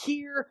we get to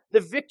hear the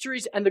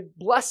victories and the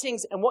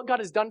blessings and what God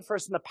has done for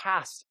us in the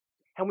past.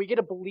 And we get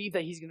to believe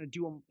that He's going to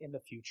do them in the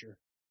future.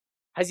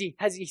 As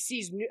we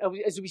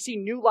see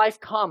new life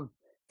come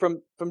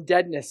from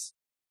deadness,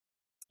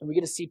 and we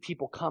get to see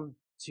people come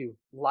to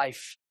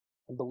life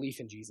and belief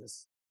in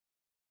Jesus.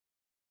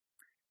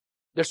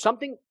 There's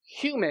something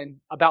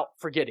human about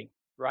forgetting,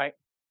 right?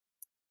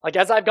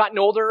 As I've gotten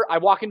older, I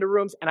walk into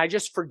rooms and I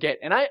just forget.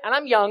 And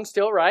I'm young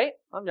still, right?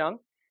 I'm young.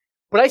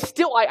 But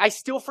I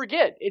still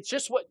forget. It's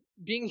just what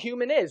being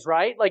human is,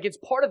 right? It's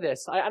part of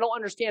this. I don't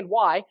understand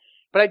why,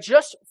 but I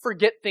just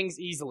forget things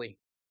easily.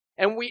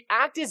 And we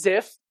act as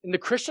if in the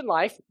Christian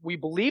life, we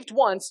believed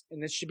once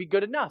and this should be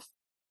good enough.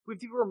 We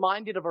have to be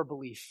reminded of our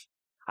belief.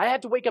 I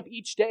have to wake up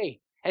each day.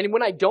 And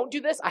when I don't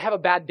do this, I have a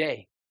bad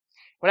day.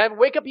 When I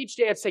wake up each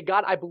day, I'd say,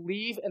 God, I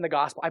believe in the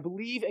gospel. I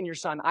believe in your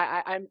Son.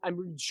 I'm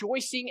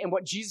rejoicing in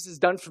what Jesus has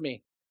done for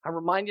me. I'm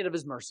reminded of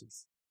His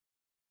mercies.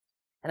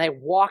 And I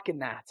walk in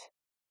that.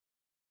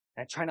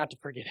 And I try not to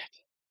forget it.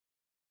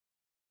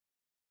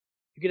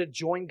 You get to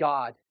join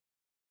God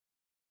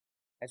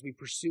as we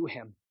pursue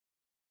Him.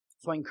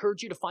 So I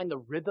encourage you to find the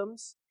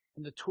rhythms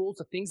and the tools,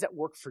 the things that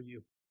work for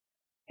you.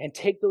 And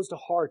take those to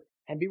heart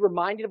and be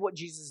reminded of what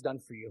Jesus has done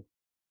for you.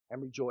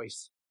 And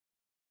rejoice.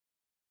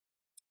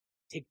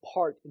 Take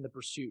part in the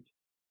pursuit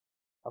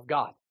of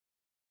God.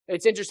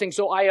 It's interesting.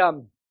 So I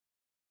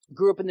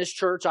grew up in this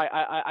church.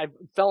 I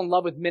fell in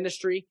love with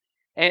ministry,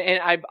 and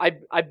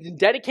I've been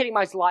dedicating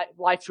my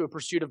life to a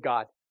pursuit of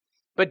God.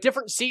 But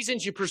different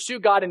seasons, you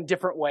pursue God in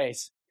different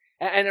ways.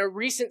 And a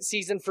recent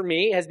season for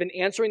me has been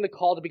answering the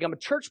call to become a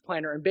church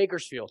planter in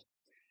Bakersfield.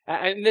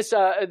 And this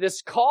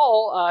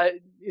call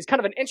is kind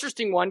of an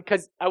interesting one,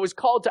 because I was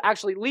called to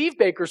actually leave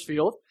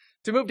Bakersfield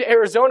to move to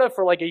Arizona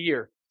for a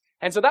year.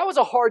 And so that was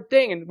a hard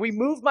thing. And we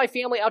moved my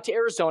family out to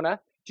Arizona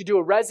to do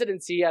a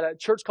residency at a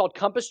church called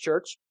Compass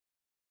Church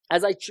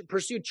as I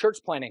pursued church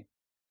planning.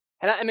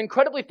 And I'm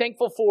incredibly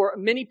thankful for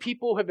many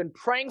people who have been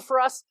praying for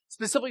us,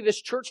 specifically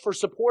this church for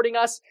supporting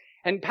us,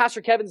 and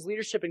Pastor Kevin's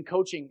leadership and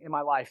coaching in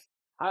my life.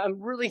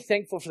 I'm really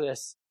thankful for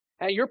this.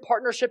 And your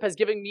partnership has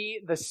given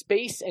me the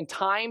space and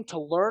time to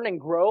learn and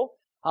grow,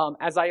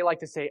 as I like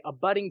to say, a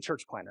budding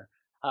church planner.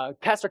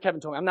 Pastor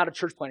Kevin told me I'm not a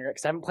church planner yet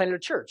because I haven't planted a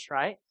church,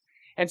 right?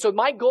 And so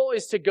my goal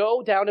is to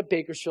go down to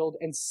Bakersfield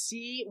and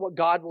see what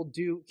God will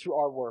do through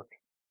our work.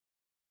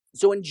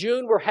 So in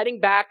June, we're heading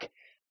back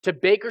to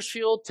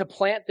Bakersfield to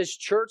plant this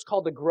church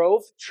called the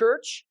Grove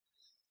Church.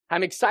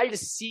 I'm excited to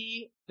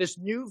see this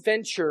new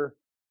venture,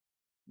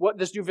 what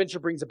this new venture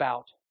brings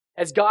about.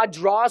 As God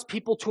draws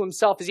people to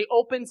himself, as he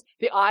opens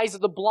the eyes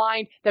of the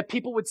blind, that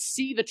people would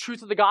see the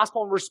truth of the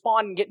gospel and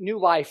respond and get new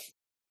life.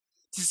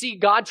 To see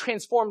God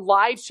transform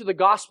lives through the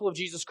gospel of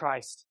Jesus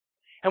Christ.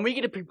 And we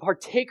get to be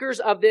partakers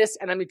of this,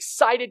 and I'm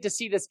excited to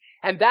see this.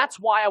 And that's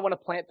why I want to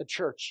plant the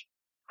church.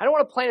 I don't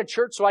want to plant a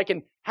church so I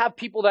can have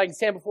people that I can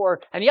stand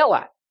before and yell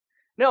at.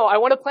 No, I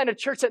want to plant a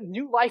church that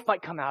new life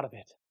might come out of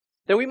it.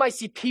 That we might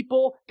see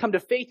people come to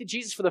faith in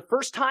Jesus for the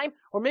first time,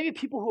 or maybe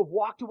people who have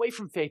walked away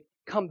from faith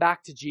come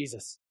back to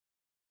Jesus.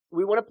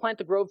 We want to plant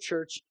the Grove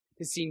Church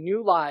to see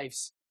new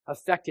lives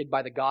affected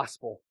by the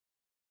gospel.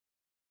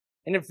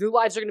 And if new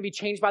lives are going to be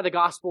changed by the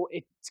gospel,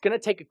 it's going to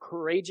take a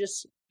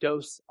courageous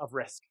dose of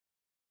risk.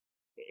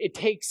 It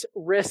takes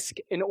risk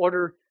in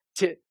order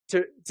to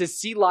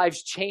see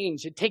lives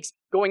change. It takes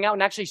going out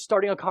and actually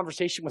starting a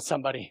conversation with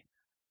somebody.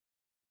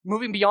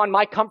 Moving beyond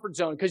my comfort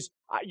zone, because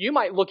you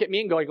might look at me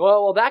and going,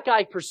 well, that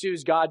guy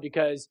pursues God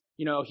because,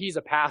 he's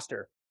a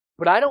pastor.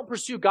 But I don't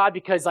pursue God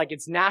because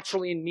it's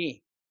naturally in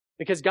me.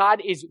 Because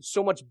God is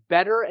so much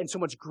better and so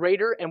much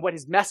greater, and what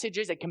his message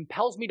is, it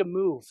compels me to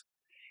move.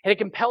 And it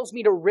compels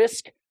me to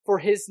risk for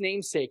his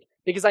name's sake.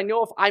 Because I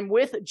know if I'm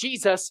with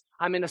Jesus,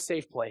 I'm in a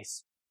safe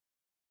place.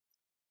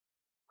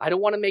 I don't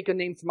want to make a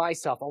name for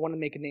myself. I want to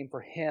make a name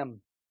for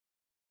him.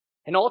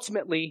 And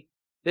ultimately,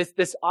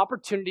 this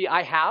opportunity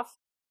I have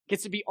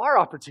gets to be our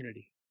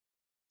opportunity.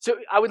 So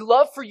I would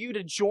love for you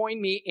to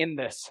join me in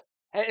this.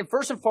 And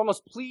first and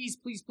foremost, please,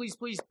 please, please,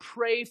 please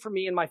pray for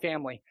me and my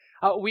family.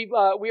 We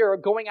are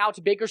going out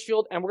to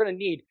Bakersfield, and we're going to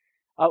need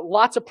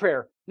lots of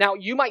prayer. Now,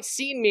 you might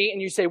see me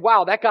and you say,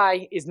 wow, that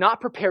guy is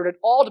not prepared at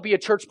all to be a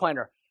church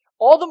planner.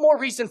 All the more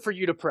reason for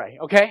you to pray,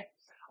 okay?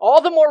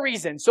 All the more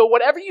reason. So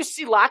whatever you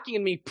see lacking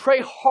in me,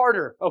 pray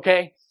harder,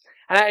 okay?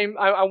 And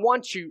I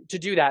want you to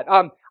do that.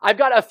 I've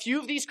got a few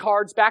of these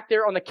cards back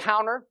there on the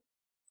counter.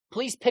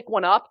 Please pick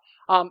one up.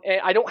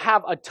 And I don't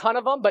have a ton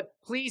of them, but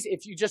please,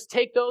 if you just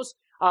take those,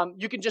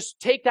 you can just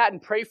take that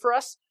and pray for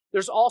us.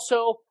 There's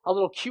also a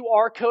little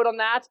QR code on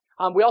that.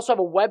 We also have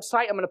a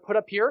website I'm going to put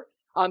up here.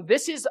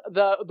 This is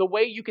the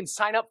way you can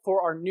sign up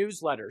for our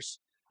newsletters,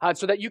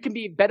 so that you can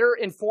be better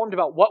informed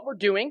about what we're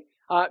doing.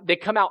 They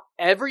come out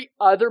every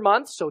other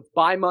month, so it's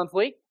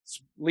bi-monthly.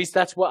 At least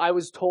that's what I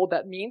was told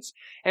that means.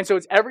 And so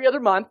it's every other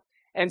month.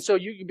 And so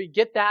you can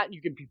get that.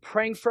 You can be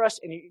praying for us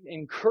and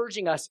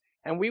encouraging us.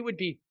 And we would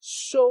be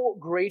so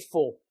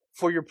grateful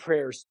for your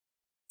prayers.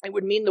 It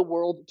would mean the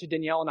world to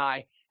Danielle and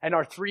I and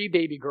our 3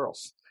 baby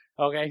girls.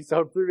 Okay,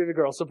 so 3 baby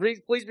girls. So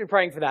please be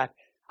praying for that.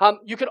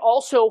 You can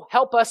also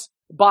help us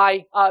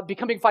by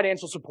becoming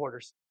financial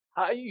supporters.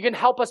 You can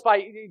help us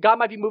by, God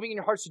might be moving in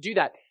your hearts to do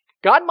that.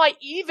 God might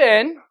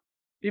even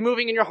be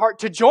moving in your heart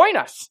to join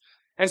us.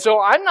 And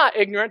so I'm not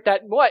ignorant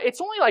that, it's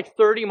only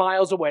 30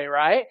 miles away,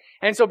 right?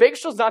 And so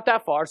Bakersfield's not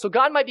that far. So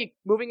God might be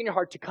moving in your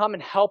heart to come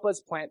and help us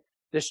plant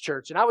this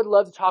church. And I would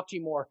love to talk to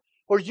you more.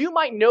 Or you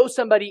might know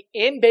somebody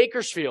in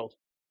Bakersfield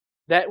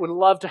that would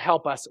love to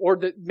help us. Or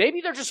that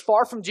maybe they're just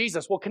far from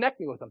Jesus. Well,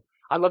 connect me with them.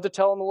 I'd love to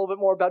tell them a little bit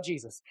more about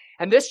Jesus.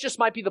 And this just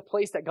might be the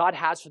place that God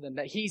has for them,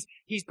 that He's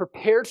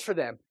prepared for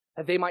them,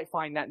 that they might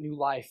find that new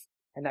life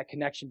and that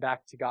connection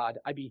back to God.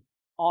 I'd be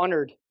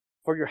honored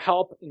for your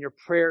help and your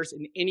prayers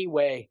in any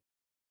way.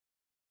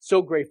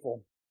 So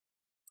grateful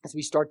as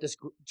we start this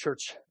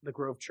church, the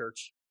Grove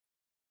Church.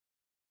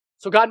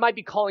 So God might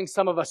be calling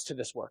some of us to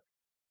this work.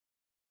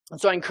 And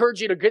so I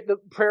encourage you to get the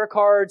prayer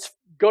cards,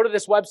 go to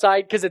this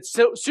website, because it's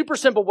a super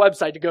simple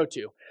website to go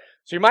to.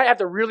 So you might have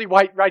to really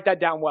write that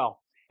down well.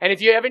 And if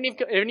you have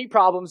any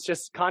problems,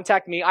 just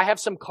contact me. I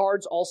have some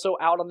cards also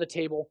out on the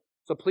table.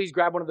 So please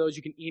grab one of those.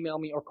 You can email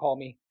me or call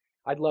me.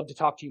 I'd love to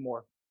talk to you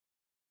more.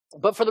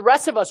 But for the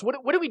rest of us, what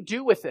do we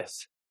do with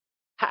this?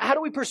 How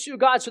do we pursue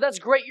God? So that's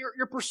great.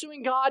 You're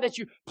pursuing God as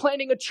you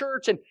planting a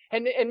church, and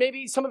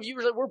maybe some of you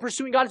are like, we're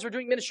pursuing God as we're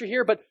doing ministry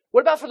here. But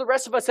what about for the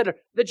rest of us that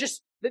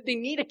they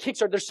need a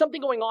kickstart? There's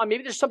something going on.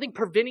 Maybe there's something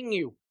preventing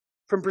you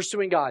from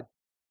pursuing God.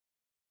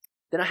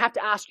 Then I have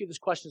to ask you this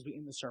question as we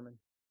end the sermon.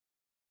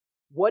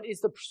 What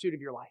is the pursuit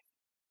of your life?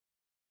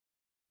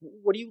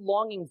 What are you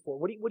longing for?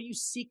 What are you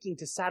seeking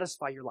to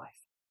satisfy your life?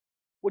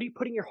 What are you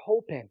putting your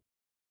hope in?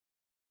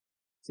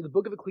 See, the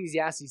book of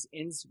Ecclesiastes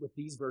ends with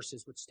these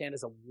verses, which stand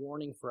as a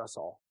warning for us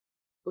all.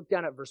 Look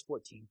down at verse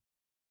 14.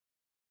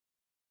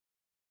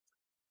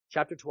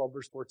 Chapter 12,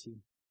 verse 14.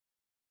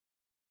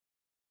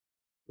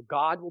 For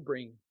God will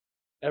bring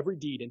every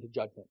deed into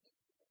judgment,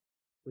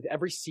 with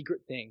every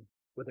secret thing,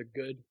 whether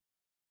good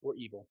or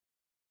evil.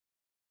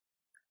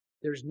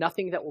 there's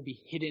nothing that will be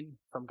hidden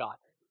from God.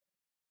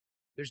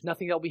 There's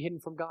nothing that will be hidden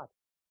from God.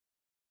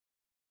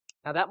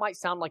 Now, that might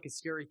sound like a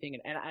scary thing,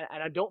 and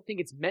I don't think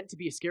it's meant to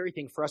be a scary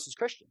thing for us as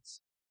Christians.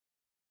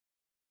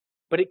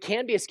 But it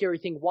can be a scary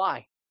thing.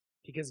 Why?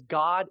 Because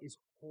God is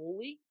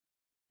holy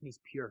and he's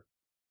pure.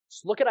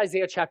 Just look at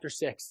Isaiah chapter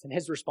 6 and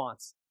his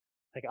response.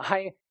 Like,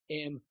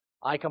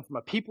 I come from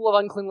a people of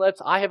unclean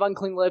lips. I have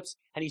unclean lips.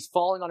 And he's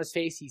falling on his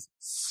face. He's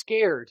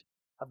scared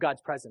of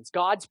God's presence.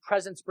 God's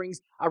presence brings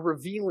a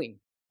revealing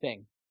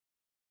thing.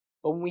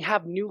 But when we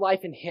have new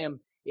life in him,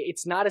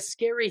 it's not a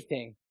scary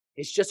thing.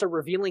 It's just a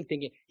revealing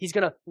thing. He's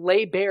going to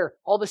lay bare.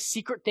 All the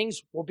secret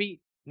things will be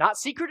not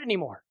secret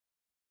anymore.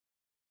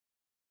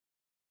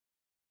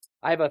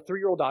 I have a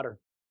 3-year-old daughter.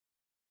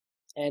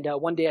 And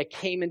one day I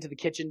came into the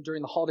kitchen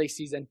during the holiday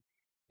season,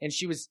 and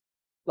she was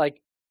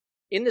like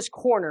in this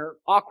corner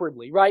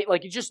awkwardly, right?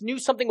 Like you just knew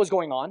something was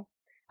going on.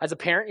 As a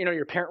parent,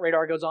 your parent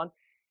radar goes on.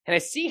 And I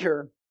see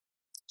her,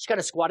 she's kind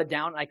of squatted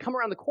down, and I come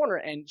around the corner,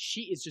 and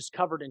she is just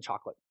covered in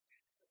chocolate.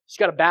 She's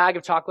got a bag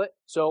of chocolate.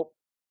 So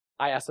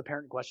I asked the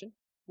parent question,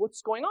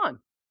 what's going on?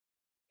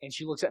 And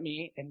she looks at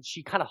me, and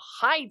she kind of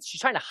hides.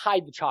 She's trying to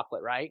hide the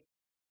chocolate, right?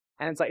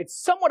 And it's like, it's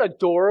somewhat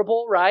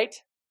adorable, right?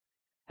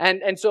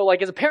 And so,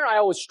 like, as a parent, I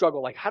always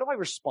struggle. Like, how do I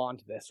respond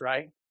to this,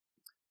 right?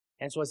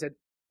 And so I said,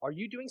 are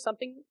you doing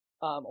something?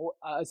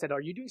 I said,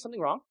 are you doing something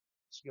wrong?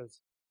 She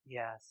goes,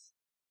 yes.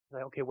 I'm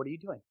like, okay, what are you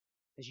doing?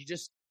 And she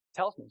just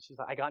tells me. She's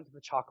like, I got into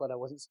the chocolate I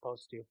wasn't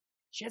supposed to.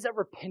 She has that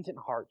repentant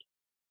heart.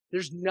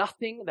 There's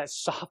nothing that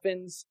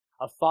softens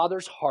a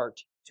father's heart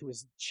to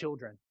his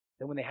children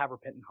than when they have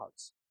repentant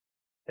hearts.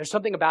 There's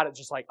something about it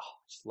just like, oh,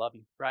 I just love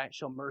you, right?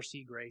 Show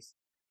mercy, grace.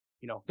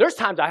 There's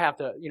times I have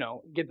to,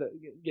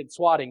 get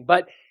swatting.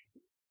 But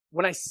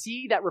when I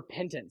see that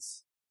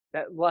repentance,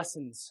 that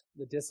lessens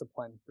the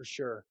discipline for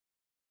sure.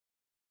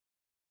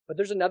 But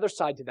there's another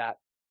side to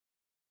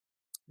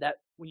that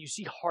when you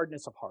see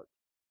hardness of heart,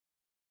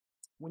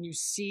 when you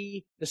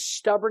see the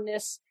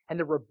stubbornness and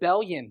the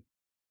rebellion,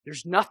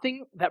 there's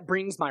nothing that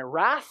brings my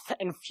wrath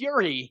and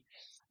fury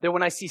than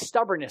when I see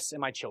stubbornness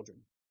in my children.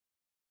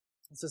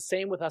 It's the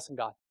same with us and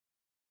God.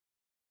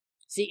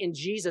 See, in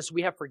Jesus,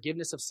 we have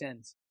forgiveness of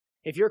sins.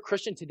 If you're a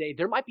Christian today,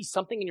 there might be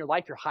something in your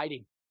life you're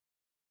hiding.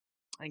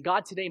 And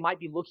God today might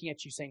be looking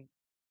at you saying,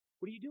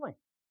 what are you doing?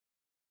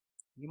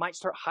 You might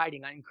start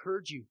hiding. I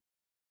encourage you,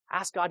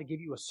 ask God to give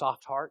you a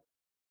soft heart,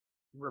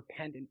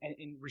 repent,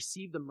 and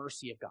receive the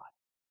mercy of God.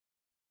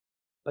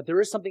 But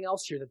there is something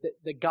else here,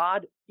 that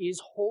God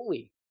is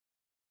holy.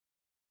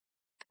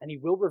 And he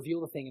will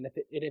reveal the thing. And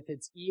if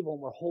it's evil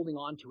and we're holding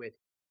on to it,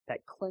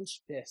 that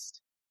clenched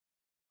fist,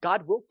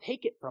 God will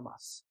take it from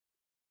us.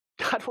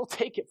 God will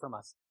take it from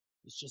us.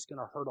 It's just going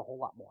to hurt a whole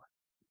lot more.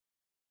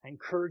 I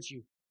encourage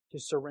you to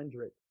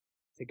surrender it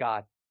to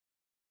God.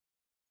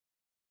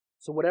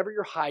 So whatever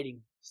you're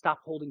hiding, stop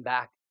holding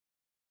back.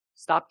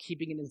 Stop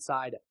keeping it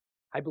inside.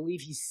 I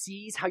believe he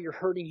sees how you're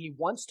hurting. He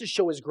wants to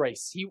show his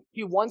grace.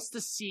 He wants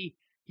to see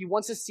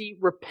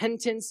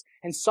repentance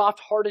and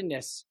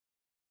soft-heartedness.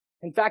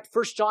 In fact,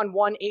 1 John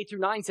 1,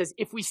 8-9 says,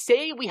 if we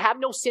say we have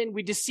no sin,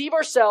 we deceive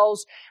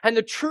ourselves, and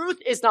the truth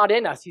is not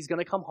in us. He's going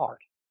to come hard.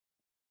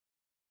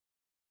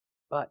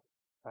 But,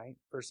 right,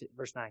 verse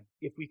 9,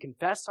 if we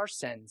confess our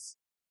sins,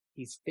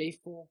 he's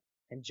faithful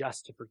and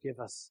just to forgive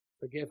us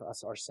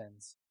our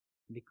sins,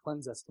 and to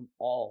cleanse us from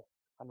all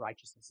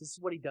unrighteousness. This is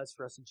what he does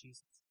for us in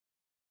Jesus.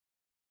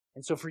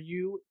 And so for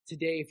you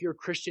today, if you're a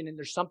Christian and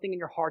there's something in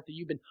your heart that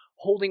you've been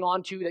holding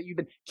on to, that you've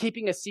been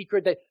keeping a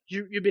secret, that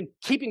you've been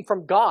keeping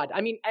from God.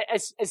 I mean,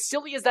 as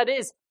silly as that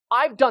is,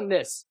 I've done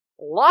this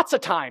lots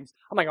of times.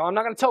 I'm like, oh, I'm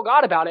not going to tell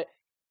God about it,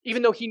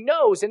 even though he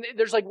knows. And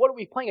there's like, what are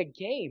we playing, a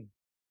game?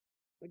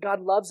 But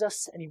God loves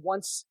us and he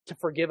wants to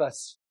forgive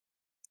us.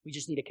 We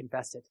just need to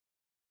confess it.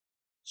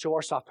 Show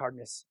our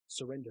soft-heartedness,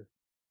 surrender.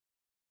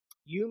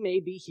 You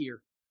may be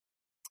here,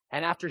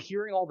 and after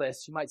hearing all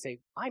this, you might say,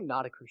 I'm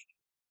not a Christian.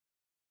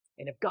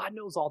 And if God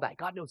knows all that,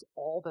 God knows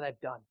all that I've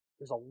done,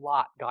 there's a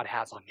lot God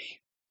has on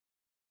me.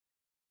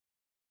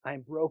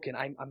 I'm broken.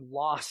 I'm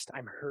lost.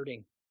 I'm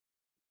hurting.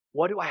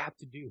 What do I have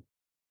to do?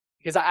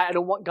 Because I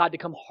don't want God to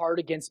come hard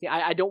against me.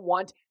 I don't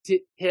want to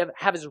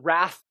have his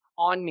wrath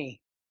on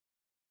me.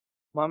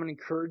 Well, I'm going to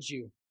encourage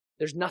you.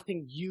 There's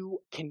nothing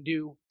you can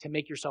do to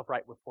make yourself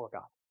right before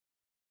God.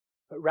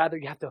 But rather,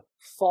 you have to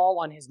fall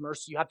on his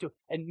mercy. You have to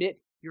admit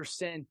your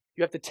sin.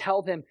 You have to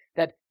tell him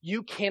that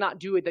you cannot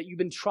do it, that you've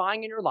been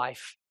trying in your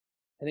life,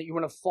 and that you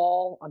want to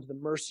fall under the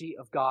mercy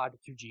of God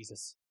through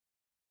Jesus.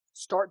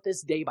 Start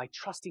this day by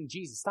trusting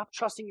Jesus. Stop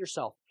trusting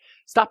yourself.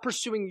 Stop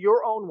pursuing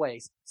your own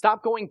ways.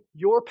 Stop going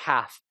your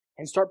path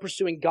and start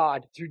pursuing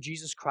God through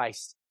Jesus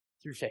Christ,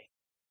 through faith.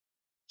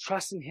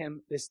 Trust in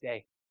him this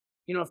day.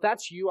 If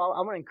that's you, I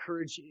want to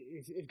encourage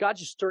you, if God's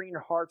just stirring in your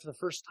heart for the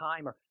first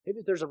time, or maybe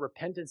if there's a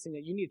repentance thing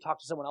that you need to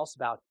talk to someone else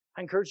about,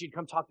 I encourage you to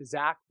come talk to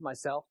Zach,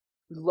 myself.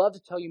 We'd love to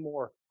tell you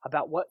more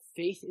about what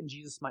faith in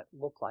Jesus might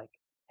look like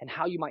and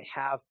how you might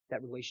have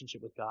that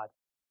relationship with God.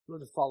 We'd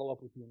love to follow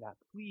up with you in that.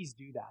 Please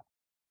do that.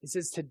 It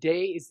says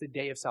today is the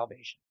day of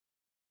salvation.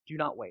 Do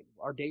not wait.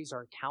 Our days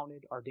are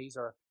counted. Our days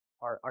are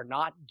are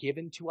not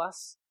given to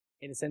us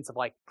in a sense of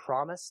like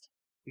promised.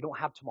 We don't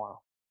have tomorrow.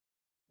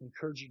 I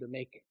encourage you to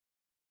make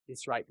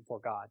this right before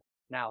God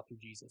now through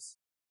Jesus.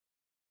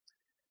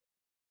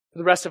 For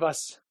the rest of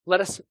us,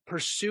 let us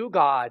pursue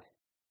God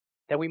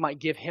that we might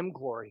give him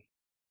glory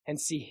and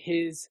see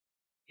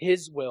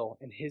his will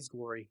and his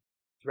glory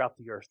throughout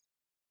the earth.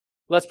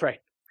 Let's pray.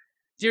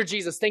 Dear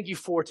Jesus, thank you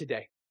for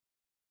today.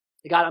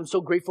 God, I'm so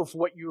grateful for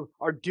what you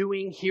are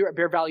doing here at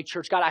Bear Valley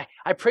Church. God,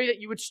 I pray that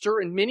you would stir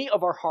in many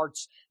of our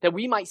hearts that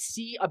we might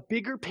see a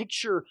bigger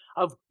picture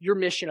of your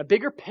mission, a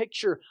bigger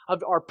picture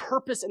of our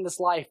purpose in this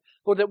life.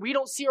 Lord, that we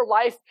don't see our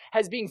life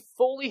as being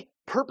fully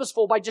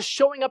purposeful by just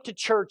showing up to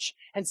church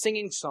and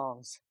singing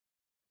songs.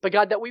 But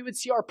God, that we would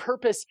see our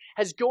purpose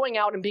as going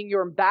out and being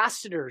your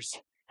ambassadors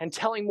and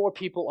telling more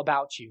people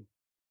about you.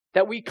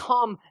 That we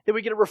come, that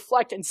we get to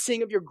reflect and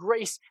sing of your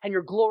grace and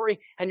your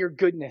glory and your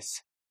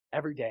goodness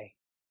every day.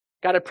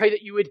 God, I pray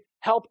that you would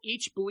help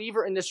each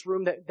believer in this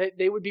room, that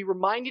they would be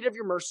reminded of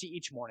your mercy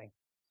each morning,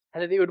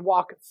 and that they would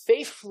walk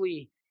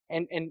faithfully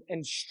and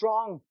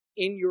strong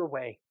in your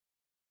way.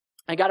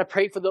 And God, I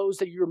pray for those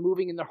that you are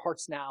moving in their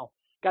hearts now.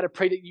 God, I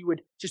pray that you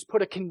would just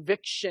put a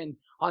conviction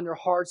on their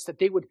hearts, that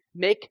they would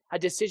make a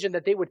decision,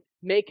 that they would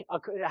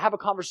have a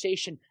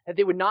conversation, that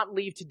they would not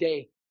leave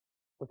today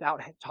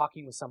without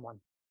talking with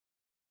someone.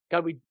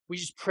 God, we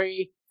just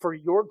pray for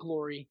your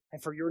glory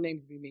and for your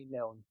name to be made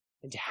known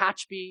in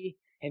Tehachapi,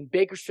 in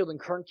Bakersfield, in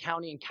Kern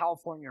County, in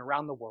California, and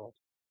around the world.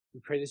 We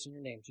pray this in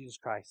your name, Jesus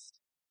Christ.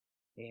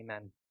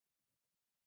 Amen.